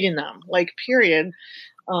keep feeding them, like, period.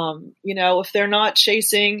 If they're not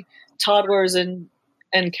chasing toddlers and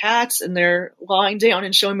cats and they're lying down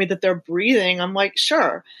and showing me that they're breathing, I'm like,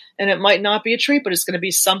 sure. And it might not be a treat, but it's going to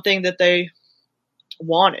be something that they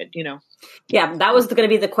wanted, Yeah, that was going to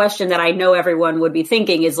be the question that I know everyone would be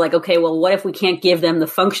thinking is like, okay, well, what if we can't give them the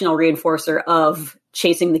functional reinforcer of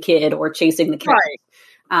chasing the kid or chasing the cat?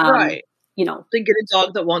 Right. Then get a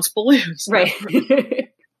dog that wants balloons. Right.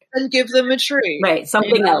 And give them a treat. Right.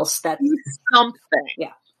 Something else. Do something.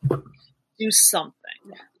 Yeah. Do something.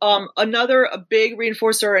 A big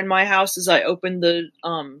reinforcer in my house is I open the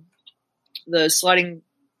sliding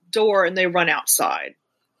door and they run outside.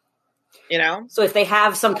 So if they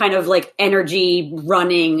have some kind of like energy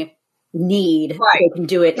running need, right. They can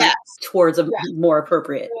do it towards a more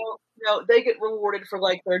appropriate. They get rewarded for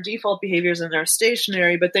like their default behaviors and they're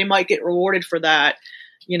stationary, but they might get rewarded for that,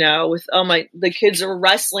 with, the kids are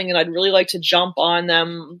wrestling and I'd really like to jump on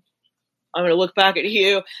them. I'm going to look back at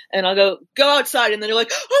you and I'll go outside. And then they're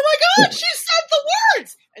like, oh my God, she said the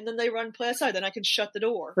words. And then they run and play outside. Then I can shut the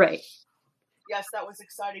door. Right. Yes, that was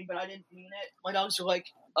exciting, but I didn't mean it. My dogs were like,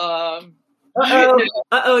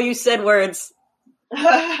 you said words.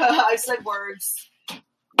 I said words.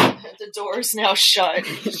 The door's now shut.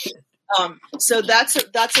 So that's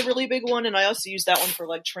a really big one. And I also use that one for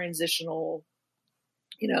like transitional,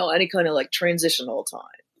 any kind of like transitional time.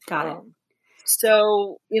 Got it.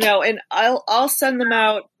 So, and I'll send them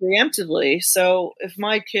out preemptively. So if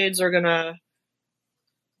my kids are going to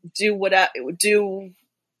do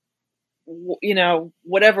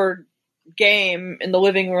whatever game in the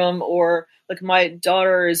living room, or like my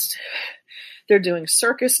daughter they're doing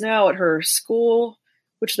circus now at her school,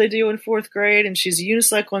 which they do in 4th grade. And she's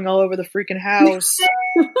unicycling all over the freaking house.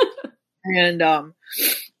 And,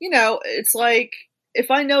 it's like, if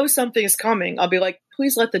I know something is coming, I'll be like,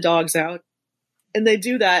 please let the dogs out. And they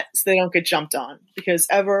do that so they don't get jumped on, because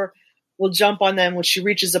Ever will jump on them when she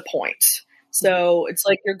reaches a point. So it's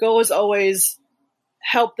like your goal is always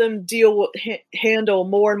help them handle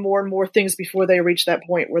more and more and more things before they reach that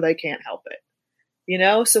point where they can't help it.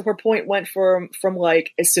 So her point went from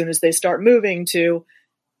like, as soon as they start moving to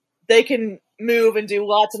they can move and do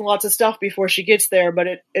lots and lots of stuff before she gets there. But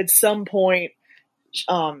at some point,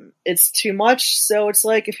 it's too much. So it's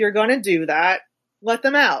like, if you're going to do that, let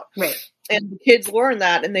them out. Right. And the kids learn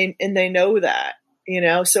that and they know that,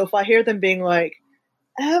 so if I hear them being like,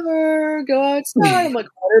 Ever, go outside, I'm like,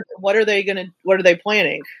 what are they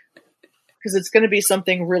planning? Because it's going to be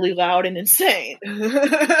something really loud and insane.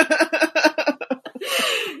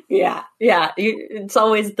 Yeah. It's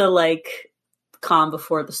always the like calm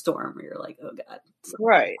before the storm where you're like, oh God,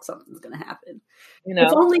 something's going to happen.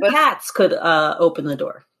 If only cats could open the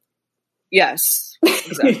door. Yes,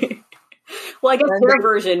 exactly. Well, I guess their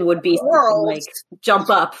version would be something like jump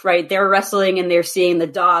up, right? They're wrestling and they're seeing the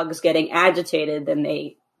dogs getting agitated, then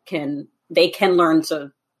they can learn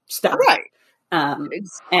to stop. Right. And,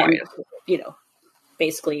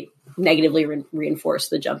 basically negatively reinforce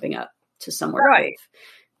the jumping up to somewhere. Right. Safe.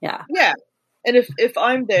 Yeah. Yeah. And if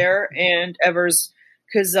I'm there and Ever's,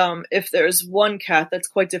 because if there's one cat, that's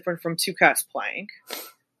quite different from two cats playing.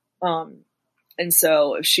 And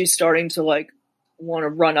so if she's starting to like want to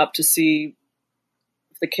run up to see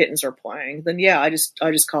if the kittens are playing, then yeah, I just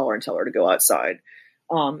call her and tell her to go outside.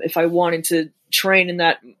 If I wanted to train in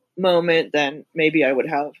that moment, then maybe I would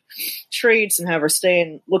have treats and have her stay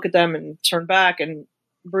and look at them and turn back and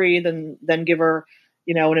breathe, and then give her,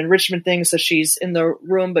 an enrichment thing so she's in the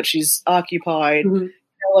room but she's occupied. Mm-hmm.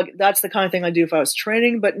 Like that's the kind of thing I do if I was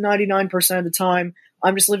training, but 99% of the time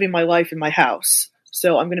I'm just living my life in my house.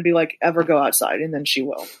 So I'm going to be like, Ever, go outside, and then she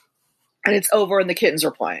will. And it's over and the kittens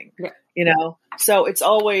are playing, So it's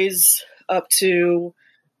always up to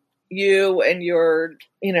you and your,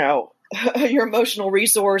 your emotional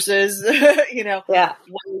resources, Yeah.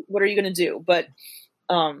 What are you going to do? But,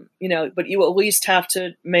 but you at least have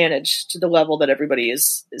to manage to the level that everybody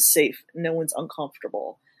is safe. No one's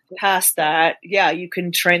uncomfortable. Past that, yeah, you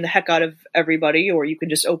can train the heck out of everybody, or you can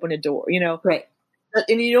just open a door, Right.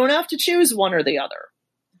 And you don't have to choose one or the other.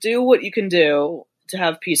 Do what you can do to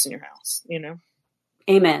have peace in your house,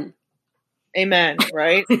 Amen. Amen,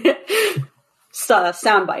 right?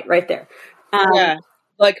 Soundbite right there. Yeah.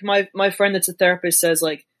 Like my friend that's a therapist says,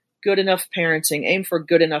 like, good enough parenting. Aim for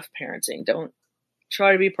good enough parenting. Don't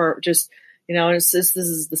try to be just, and this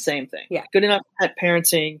is the same thing. Yeah. Good enough pet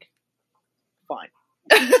parenting. Fine.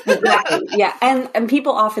 Exactly. Yeah. And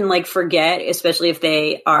people often like forget, especially if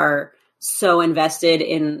they are so invested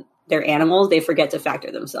in their animals, they forget to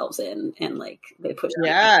factor themselves in, and like they push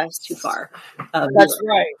too far. That's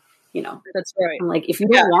right. That's right. And like, if you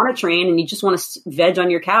don't want to train and you just want to veg on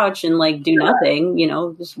your couch and like do nothing,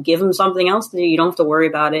 just give them something else to do. You don't have to worry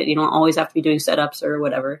about it. You don't always have to be doing setups or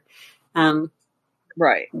whatever.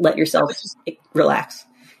 Right. Let yourself relax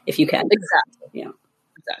if you can. Exactly. Yeah.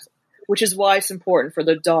 Exactly. Which is why it's important for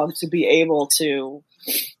the dog to be able to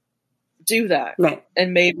do that. Right.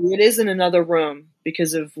 And maybe it is in another room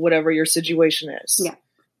because of whatever your situation is.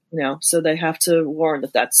 Yeah. So they have to learn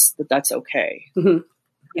that's okay. Mm-hmm.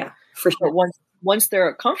 Yeah, for sure. But once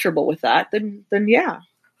they're comfortable with that, then yeah,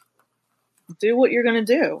 do what you're going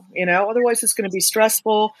to do. Otherwise it's going to be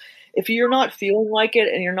stressful. If you're not feeling like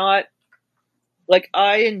it, and you're not like,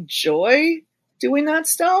 I enjoy doing that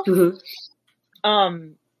stuff.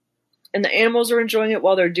 Mm-hmm. And the animals are enjoying it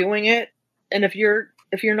while they're doing it. And if you're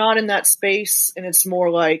not in that space, and it's more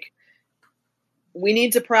like, we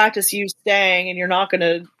need to practice you staying and you're not going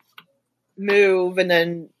to move, and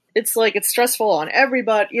then it's like, it's stressful on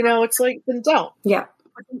everybody, it's like, then don't. Yeah.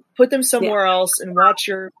 Put them somewhere else and watch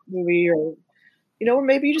your movie, or, or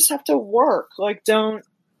maybe you just have to work. Like, don't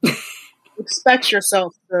expect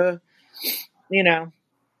yourself to,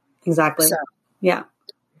 Exactly. So. Yeah.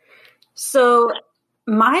 So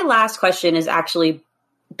my last question is actually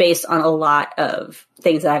based on a lot of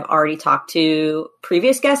things that I've already talked to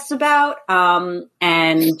previous guests about,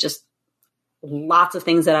 and just lots of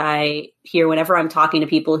things that I hear whenever I'm talking to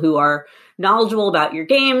people who are knowledgeable about your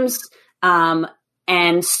games.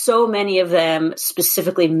 And so many of them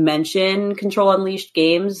specifically mention Control Unleashed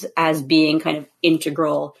games as being kind of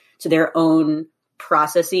integral to their own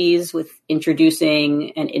processes with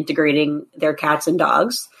introducing and integrating their cats and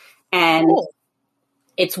dogs. And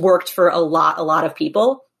it's worked for a lot of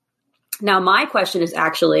people. Now, my question is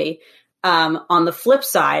actually, on the flip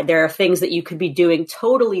side, there are things that you could be doing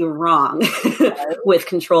totally wrong with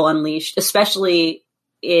Control Unleashed, especially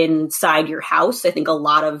inside your house. I think a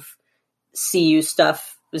lot of CU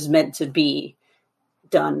stuff is meant to be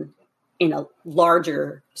done in a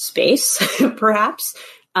larger space, perhaps,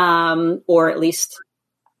 or at least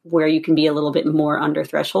where you can be a little bit more under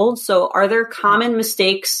threshold. So are there common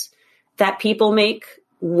mistakes that people make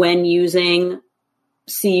when using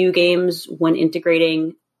CU games, when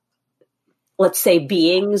integrating, let's say,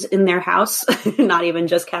 beings in their house, not even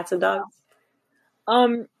just cats and dogs?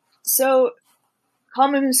 So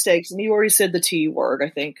common mistakes, and you already said the T word, I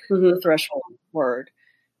think, the threshold word.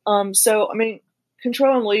 So, I mean,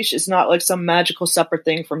 Control Unleashed is not like some magical separate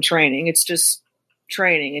thing from training. It's just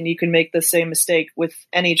training, and you can make the same mistake with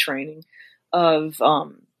any training of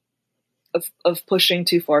pushing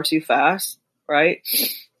too far too fast, right?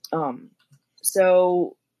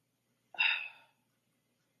 So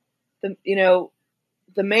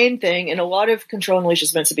the main thing, and a lot of control and leash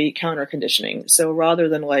is meant to be counter conditioning. So rather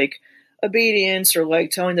than like obedience or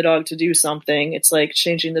like telling the dog to do something, it's like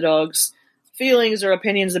changing the dog's feelings or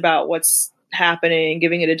opinions about what's happening,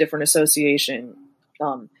 giving it a different association.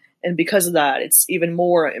 And because of that, it's even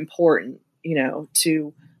more important,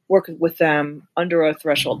 to work with them under a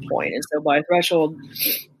threshold point. And so by threshold,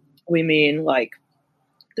 we mean like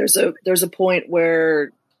there's a point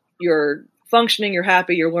where you're functioning, you're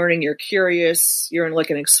happy, you're learning, you're curious, you're in like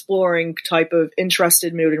an exploring type of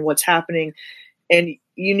interested mood in what's happening, and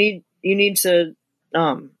you need to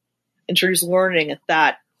introduce learning at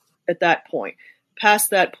that point. Past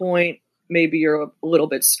that point, maybe you're a little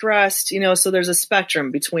bit stressed, so there's a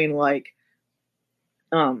spectrum between like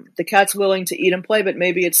the cat's willing to eat and play, but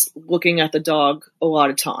maybe it's looking at the dog a lot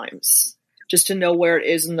of times just to know where it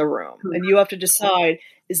is in the room. And you have to decide,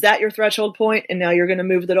 is that your threshold point? And now you're going to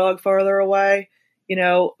move the dog farther away,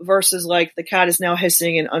 versus like the cat is now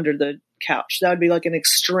hissing and under the couch. That would be like an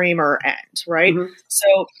extremer end, right? Mm-hmm.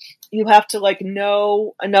 So you have to like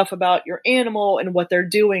know enough about your animal and what they're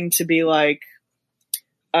doing to be like,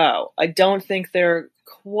 oh, I don't think they're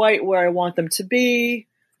quite where I want them to be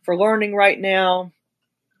for learning right now.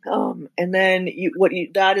 And then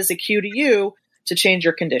that is a cue to you to change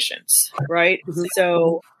your conditions, right? Mm-hmm.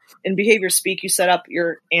 So in behavior speak, you set up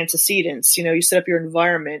your antecedents, you set up your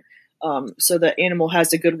environment, so the animal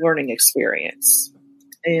has a good learning experience.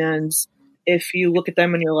 And if you look at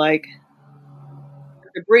them and you're like,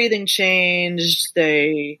 the breathing changed,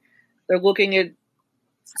 they're looking at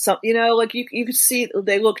some, like you can see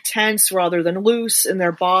they look tense rather than loose in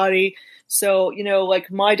their body. So, like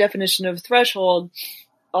my definition of threshold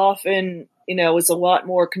often, is a lot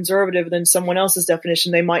more conservative than someone else's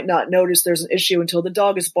definition. They might not notice there's an issue until the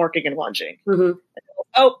dog is barking and lunging. Mm-hmm.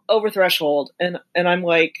 Oh, over threshold. And I'm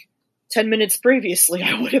like, 10 minutes previously,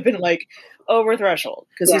 I would have been like, over threshold,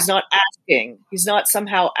 because he's not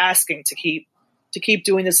somehow asking to keep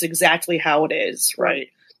doing this exactly how it is. Right.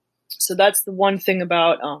 So that's the one thing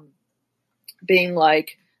about, being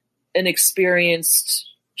like an experienced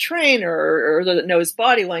trainer or that knows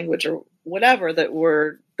body language or whatever, that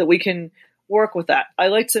we can work with that. I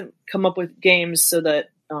like to come up with games so that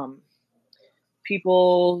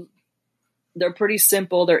people, they're pretty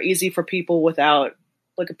simple. They're easy for people without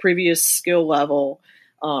like a previous skill level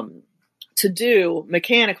to do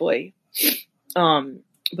mechanically.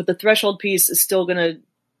 But the threshold piece is still going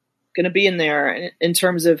to be in there in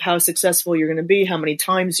terms of how successful you're going to be, how many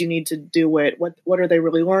times you need to do it, what are they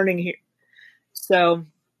really learning here. So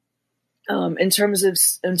in terms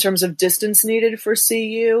of distance needed for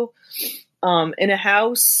CU, in a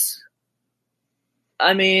house,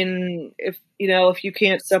 I mean, if you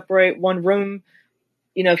can't separate one room,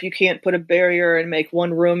 if you can't put a barrier and make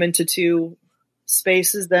one room into two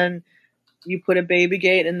spaces, then you put a baby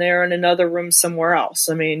gate in there and another room somewhere else.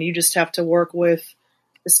 I mean, you just have to work with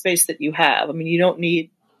the space that you have. I mean, you don't need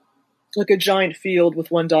like a giant field with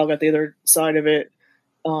one dog at the other side of it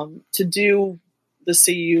to do the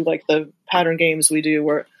CU, like the pattern games we do,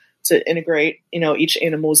 where to integrate, each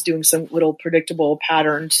animal is doing some little predictable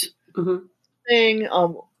patterned mm-hmm. thing.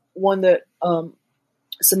 One that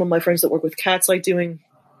some of my friends that work with cats like doing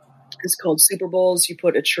is called Super Bowls. You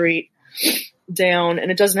put a treat down,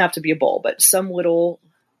 and it doesn't have to be a bowl, but some little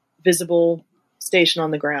visible station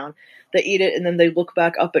on the ground. They eat it, and then they look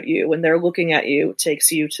back up at you. When they're looking at you, it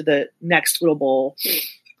takes you to the next little bowl.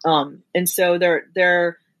 And so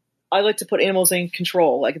I like to put animals in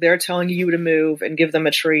control. Like they're telling you to move and give them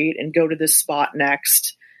a treat and go to this spot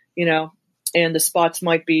next, and the spots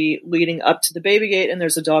might be leading up to the baby gate and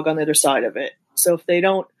there's a dog on the other side of it. So if they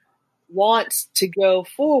don't want to go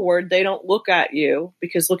forward, they don't look at you,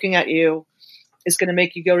 because looking at you is going to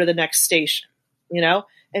make you go to the next station,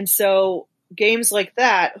 And so games like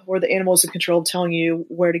that, where the animals in control telling you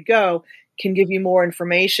where to go, can give you more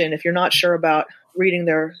information. If you're not sure about reading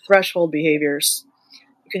their threshold behaviors,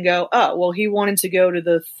 you can go, oh, well, he wanted to go to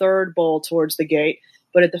the third bowl towards the gate,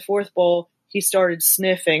 but at the fourth bowl, he started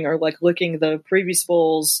sniffing or like licking the previous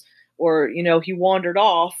bowls, or, he wandered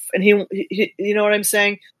off and he you know what I'm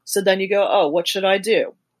saying? So then you go, oh, what should I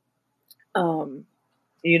do?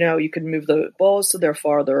 You could move the bowls so they're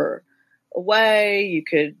farther away. You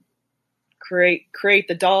could create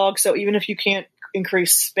the dog. So even if you can't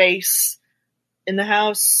increase space in the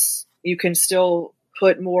house, you can still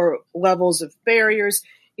put more levels of barriers.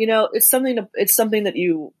 It's something that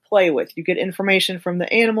you play with. You get information from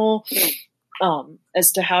the animal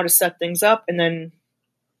as to how to set things up, and then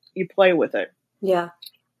you play with it. Yeah.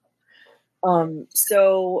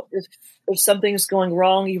 So if something's going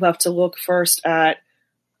wrong, you have to look first at,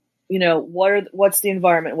 what's the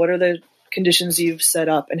environment? What are the conditions you've set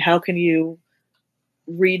up, and how can you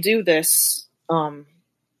redo this?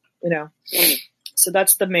 So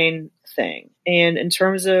that's the main thing. And in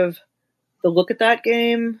terms of the look at that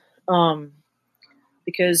game,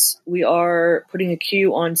 because we are putting a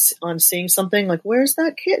cue on seeing something like, where's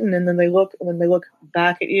that kitten? And then they look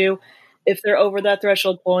back at you. If they're over that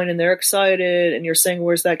threshold point and they're excited and you're saying,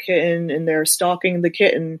 where's that kitten? And they're stalking the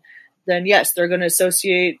kitten, then yes, they're going to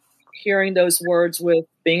associate hearing those words with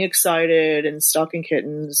being excited and stalking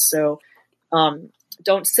kittens. So,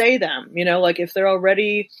 don't say them, like if they're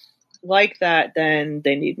already like that, then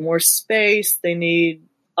they need more space. They need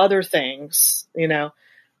other things,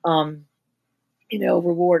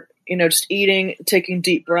 reward, just eating, taking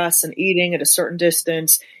deep breaths and eating at a certain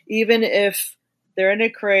distance. Even if they're in a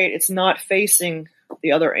crate, it's not facing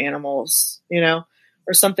the other animals, or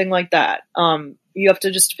something like that. You have to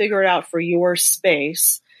just figure it out for your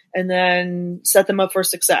space and then set them up for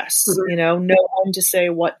success, know when to say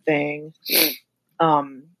what thing,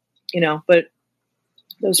 but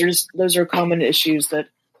those are common issues that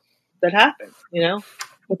happen,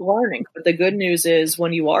 with learning. But the good news is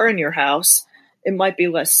when you are in your house, it might be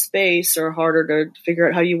less space or harder to figure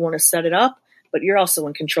out how you want to set it up, but you're also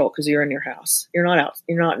in control because you're in your house. You're not out.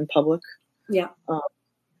 You're not in public. Yeah.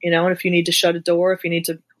 And if you need to shut a door, if you need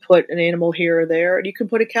to put an animal here or there, you can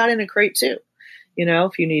put a cat in a crate too,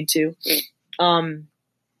 if you need to.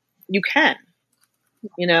 You can.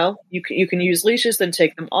 You can use leashes, then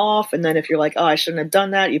take them off. And then if you're like, oh, I shouldn't have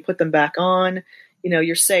done that, you put them back on,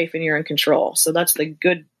 you're safe and you're in control. So that's the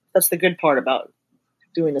good part about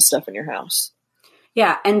doing this stuff in your house.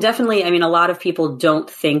 Yeah. And definitely, a lot of people don't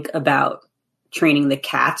think about training the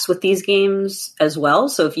cats with these games as well.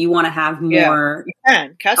 So if you want to have more, you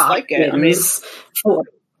can. Cats like it.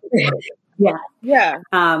 Yeah.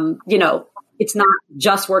 It's not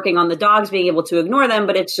just working on the dogs being able to ignore them,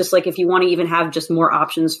 but it's just like if you want to even have just more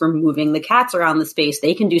options for moving the cats around the space,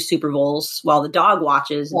 they can do Super Bowls while the dog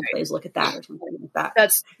watches and plays look at that or something like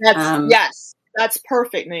that. Yes, that's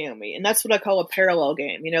perfect, Naomi. And that's what I call a parallel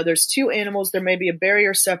game. There's two animals, there may be a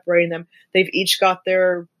barrier separating them. They've each got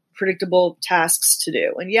their predictable tasks to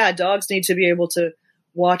do. And yeah, dogs need to be able to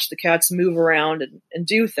watch the cats move around and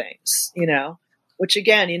do things, which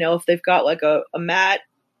again, if they've got like a mat,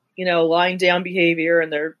 lying down behavior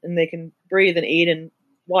and they can breathe and eat and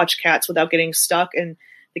watch cats without getting stuck and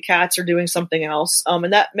the cats are doing something else.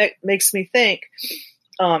 And that makes me think,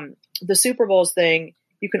 the Super Bowls thing,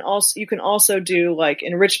 you can also do like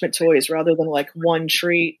enrichment toys rather than like one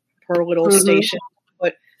treat per little station,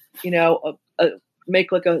 but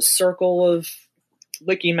make like a circle of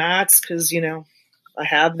licky mats. Cause I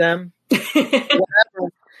have them,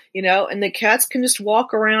 whatever. And the cats can just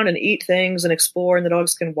walk around and eat things and explore, and the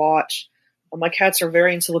dogs can watch. My cats are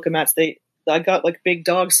very into Lick Mats. I got like big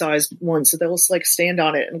dog sized ones, so they'll just like stand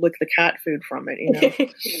on it and lick the cat food from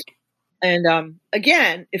it, And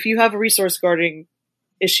again, if you have resource guarding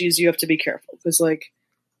issues, you have to be careful because, like,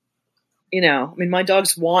 my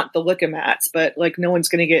dogs want the Lick Mats, but like no one's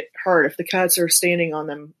going to get hurt if the cats are standing on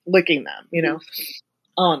them, licking them,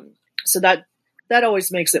 So that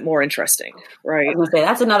always makes it more interesting, right? I was gonna say,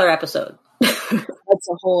 that's another episode. That's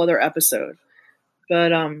a whole other episode.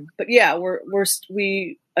 But yeah,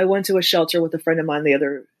 I went to a shelter with a friend of mine the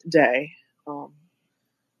other day.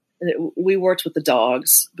 We worked with the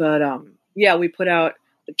dogs, but yeah, we put out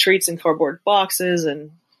the treats in cardboard boxes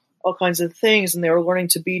and all kinds of things, and they were learning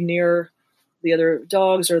to be near the other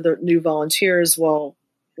dogs or the new volunteers while,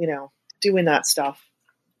 doing that stuff.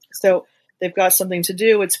 So they've got something to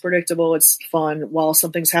do. It's predictable. It's fun while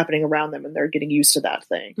something's happening around them and they're getting used to that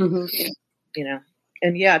thing,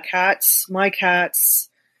 and yeah, my cats,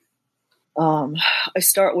 I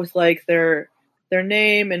start with like their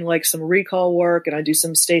name and like some recall work, and I do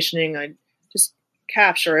some stationing. I just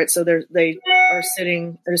capture it. So they are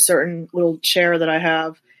sitting at a certain little chair that I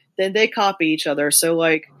have. Then they copy each other. So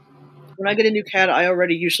like when I get a new cat, I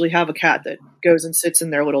already usually have a cat that goes and sits in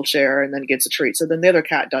their little chair and then gets a treat. So then the other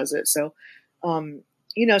cat does it. So, so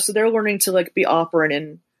they're learning to like be operant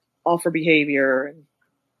and offer behavior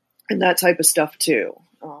and that type of stuff too.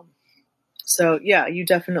 So yeah, you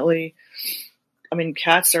definitely,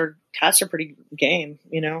 cats are pretty game,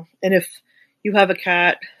 and if you have a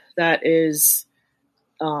cat that is,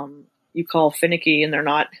 you call finicky and they're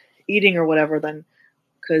not eating or whatever, then,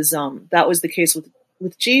 cause, that was the case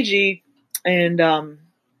with Gigi, and,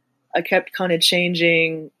 I kept kind of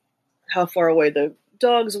changing how far away the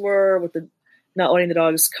dogs were with the not letting the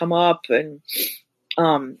dogs come up. And,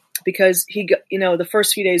 because the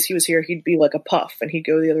first few days he was here, he'd be like a puff and he'd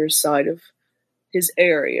go the other side of his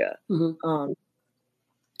area.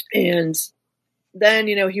 And then,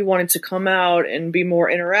 he wanted to come out and be more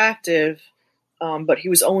interactive, but he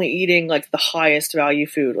was only eating like the highest value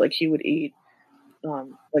food. Like he would eat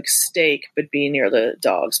like steak, but be near the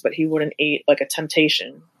dogs, but he wouldn't eat like a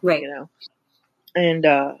temptation, right? And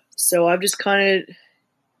so I've just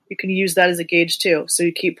you can use that as a gauge too. So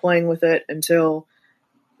you keep playing with it until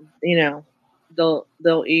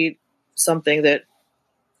they'll eat something that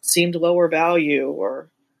seemed lower value or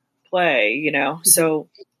play. So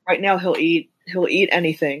right now he'll eat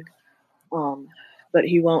anything, but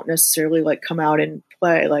he won't necessarily like come out and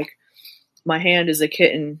play. Like my hand is a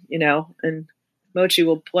kitten, and Mochi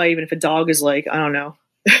will play even if a dog is like, I don't know,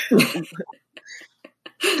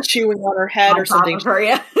 chewing on her head or something. Her,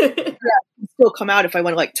 yeah. Still come out if I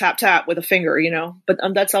went like tap tap with a finger, but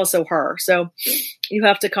that's also her. So you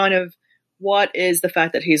have to kind of, what is the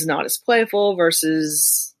fact that he's not as playful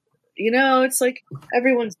versus, it's like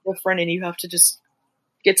everyone's different, and you have to just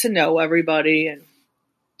get to know everybody and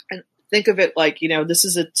think of it like, this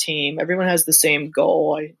is a team. Everyone has the same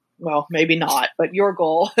goal. Well, maybe not, but your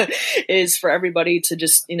goal is for everybody to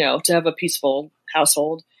just, to have a peaceful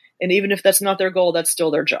household. And even if that's not their goal, that's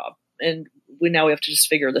still their job. And we have to just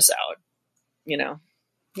figure this out,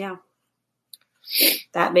 Yeah.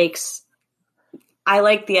 I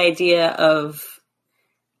like the idea of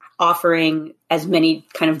offering as many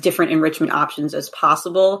kind of different enrichment options as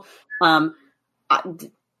possible. A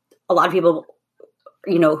lot of people,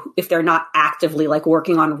 if they're not actively like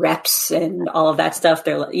working on reps and all of that stuff,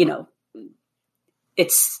 they're,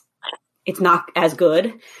 it's not as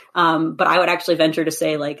good. But I would actually venture to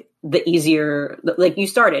say like the easier, like you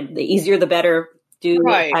started, the easier, the better. Do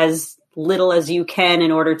as little as you can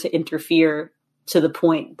in order to interfere to the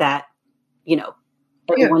point that,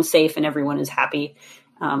 everyone's safe and everyone is happy.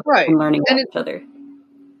 And learning about each other.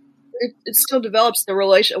 It still develops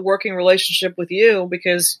a working relationship with you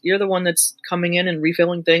because you're the one that's coming in and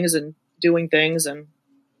refilling things and doing things and,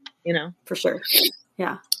 For sure.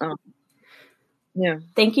 Yeah. Yeah.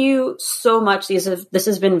 Thank you so much. This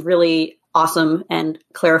has been really awesome and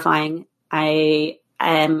clarifying. I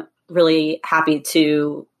am really happy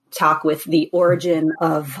to talk with the origin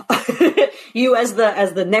of you as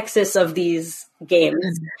the nexus of these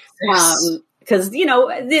games. Because,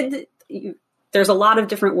 there's a lot of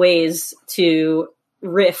different ways to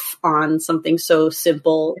riff on something so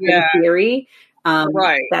simple in theory,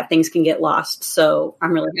 that things can get lost. So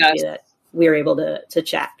I'm really happy that we were able to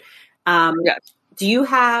chat. Do you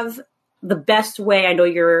have the best way? I know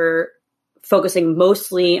you're focusing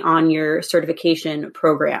mostly on your certification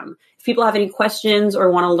program. If people have any questions or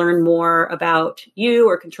want to learn more about you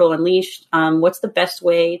or Control Unleashed, what's the best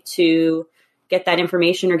way to get that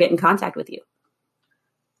information or get in contact with you?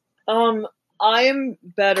 I am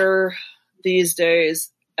better these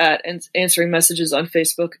days at answering messages on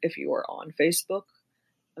Facebook if you are on Facebook.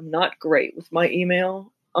 I'm not great with my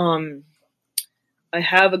email. I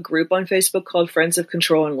have a group on Facebook called Friends of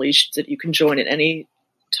Control Unleashed that you can join at any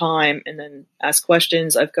time and then ask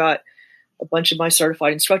questions. I've got a bunch of my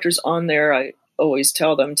certified instructors on there. I always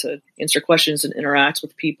tell them to answer questions and interact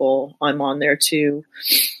with people. I'm on there too.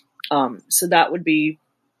 So that would be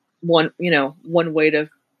one way to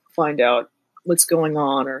find out what's going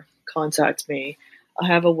on or contact me. I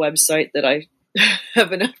have a website that I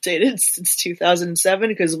haven't updated since 2007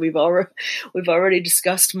 because we've already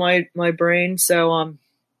discussed my brain. So,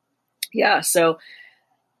 so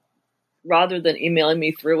rather than emailing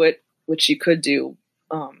me through it, which you could do,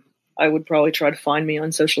 I would probably try to find me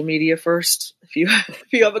on social media first if you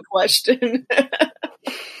have a question.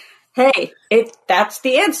 Hey, that's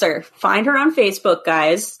the answer. Find her on Facebook,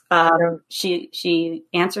 guys. She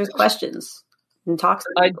answers questions and talks to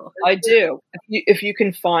people. I do. If you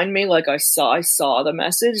can find me, like I saw the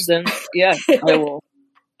message, then yeah, I will.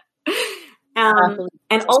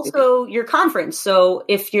 And also your conference. So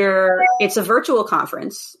it's a virtual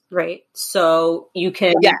conference, right? So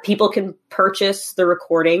people can purchase the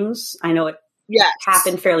recordings. I know it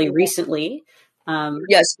happened fairly recently.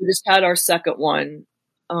 Yes, we just had our second one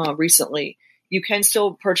recently. You can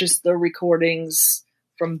still purchase the recordings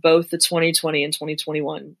from both the 2020 and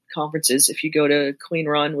 2021 conferences if you go to Clean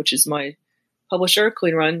Run, which is my publisher,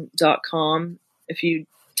 cleanrun.com. If you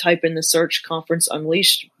type in the search Conference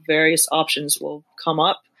Unleashed, various options will come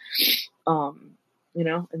up.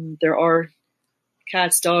 And there are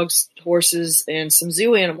cats, dogs, horses, and some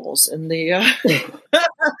zoo animals in the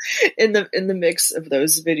in the mix of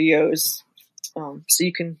those videos. So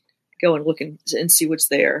you can go and look and see what's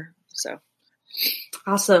there. So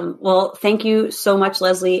awesome. Well, thank you so much,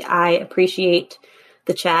 Leslie. I appreciate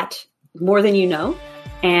the chat more than you know.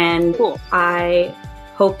 And cool. I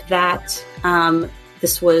hope that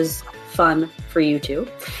this was fun for you too.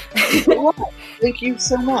 Thank you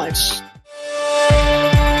so much.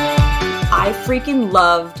 I freaking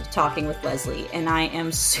loved talking with Leslie, and I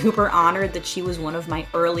am super honored that she was one of my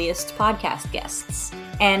earliest podcast guests.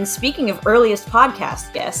 And speaking of earliest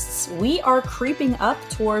podcast guests, we are creeping up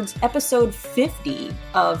towards episode 50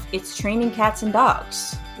 of It's Training Cats and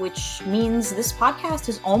Dogs, which means this podcast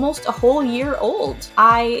is almost a whole year old.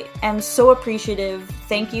 I am so appreciative.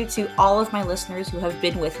 Thank you to all of my listeners who have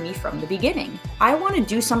been with me from the beginning. I want to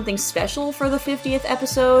do something special for the 50th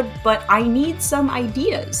episode, but I need some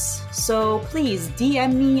ideas. So please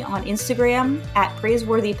DM me on Instagram at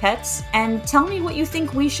PraiseworthyPets and tell me what you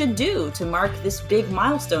think we should do to mark this big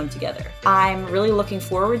milestone together. I'm really looking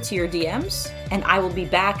forward to your DMs, and I will be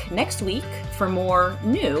back next week for more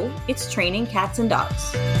new It's Training Cats and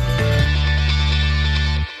Dogs.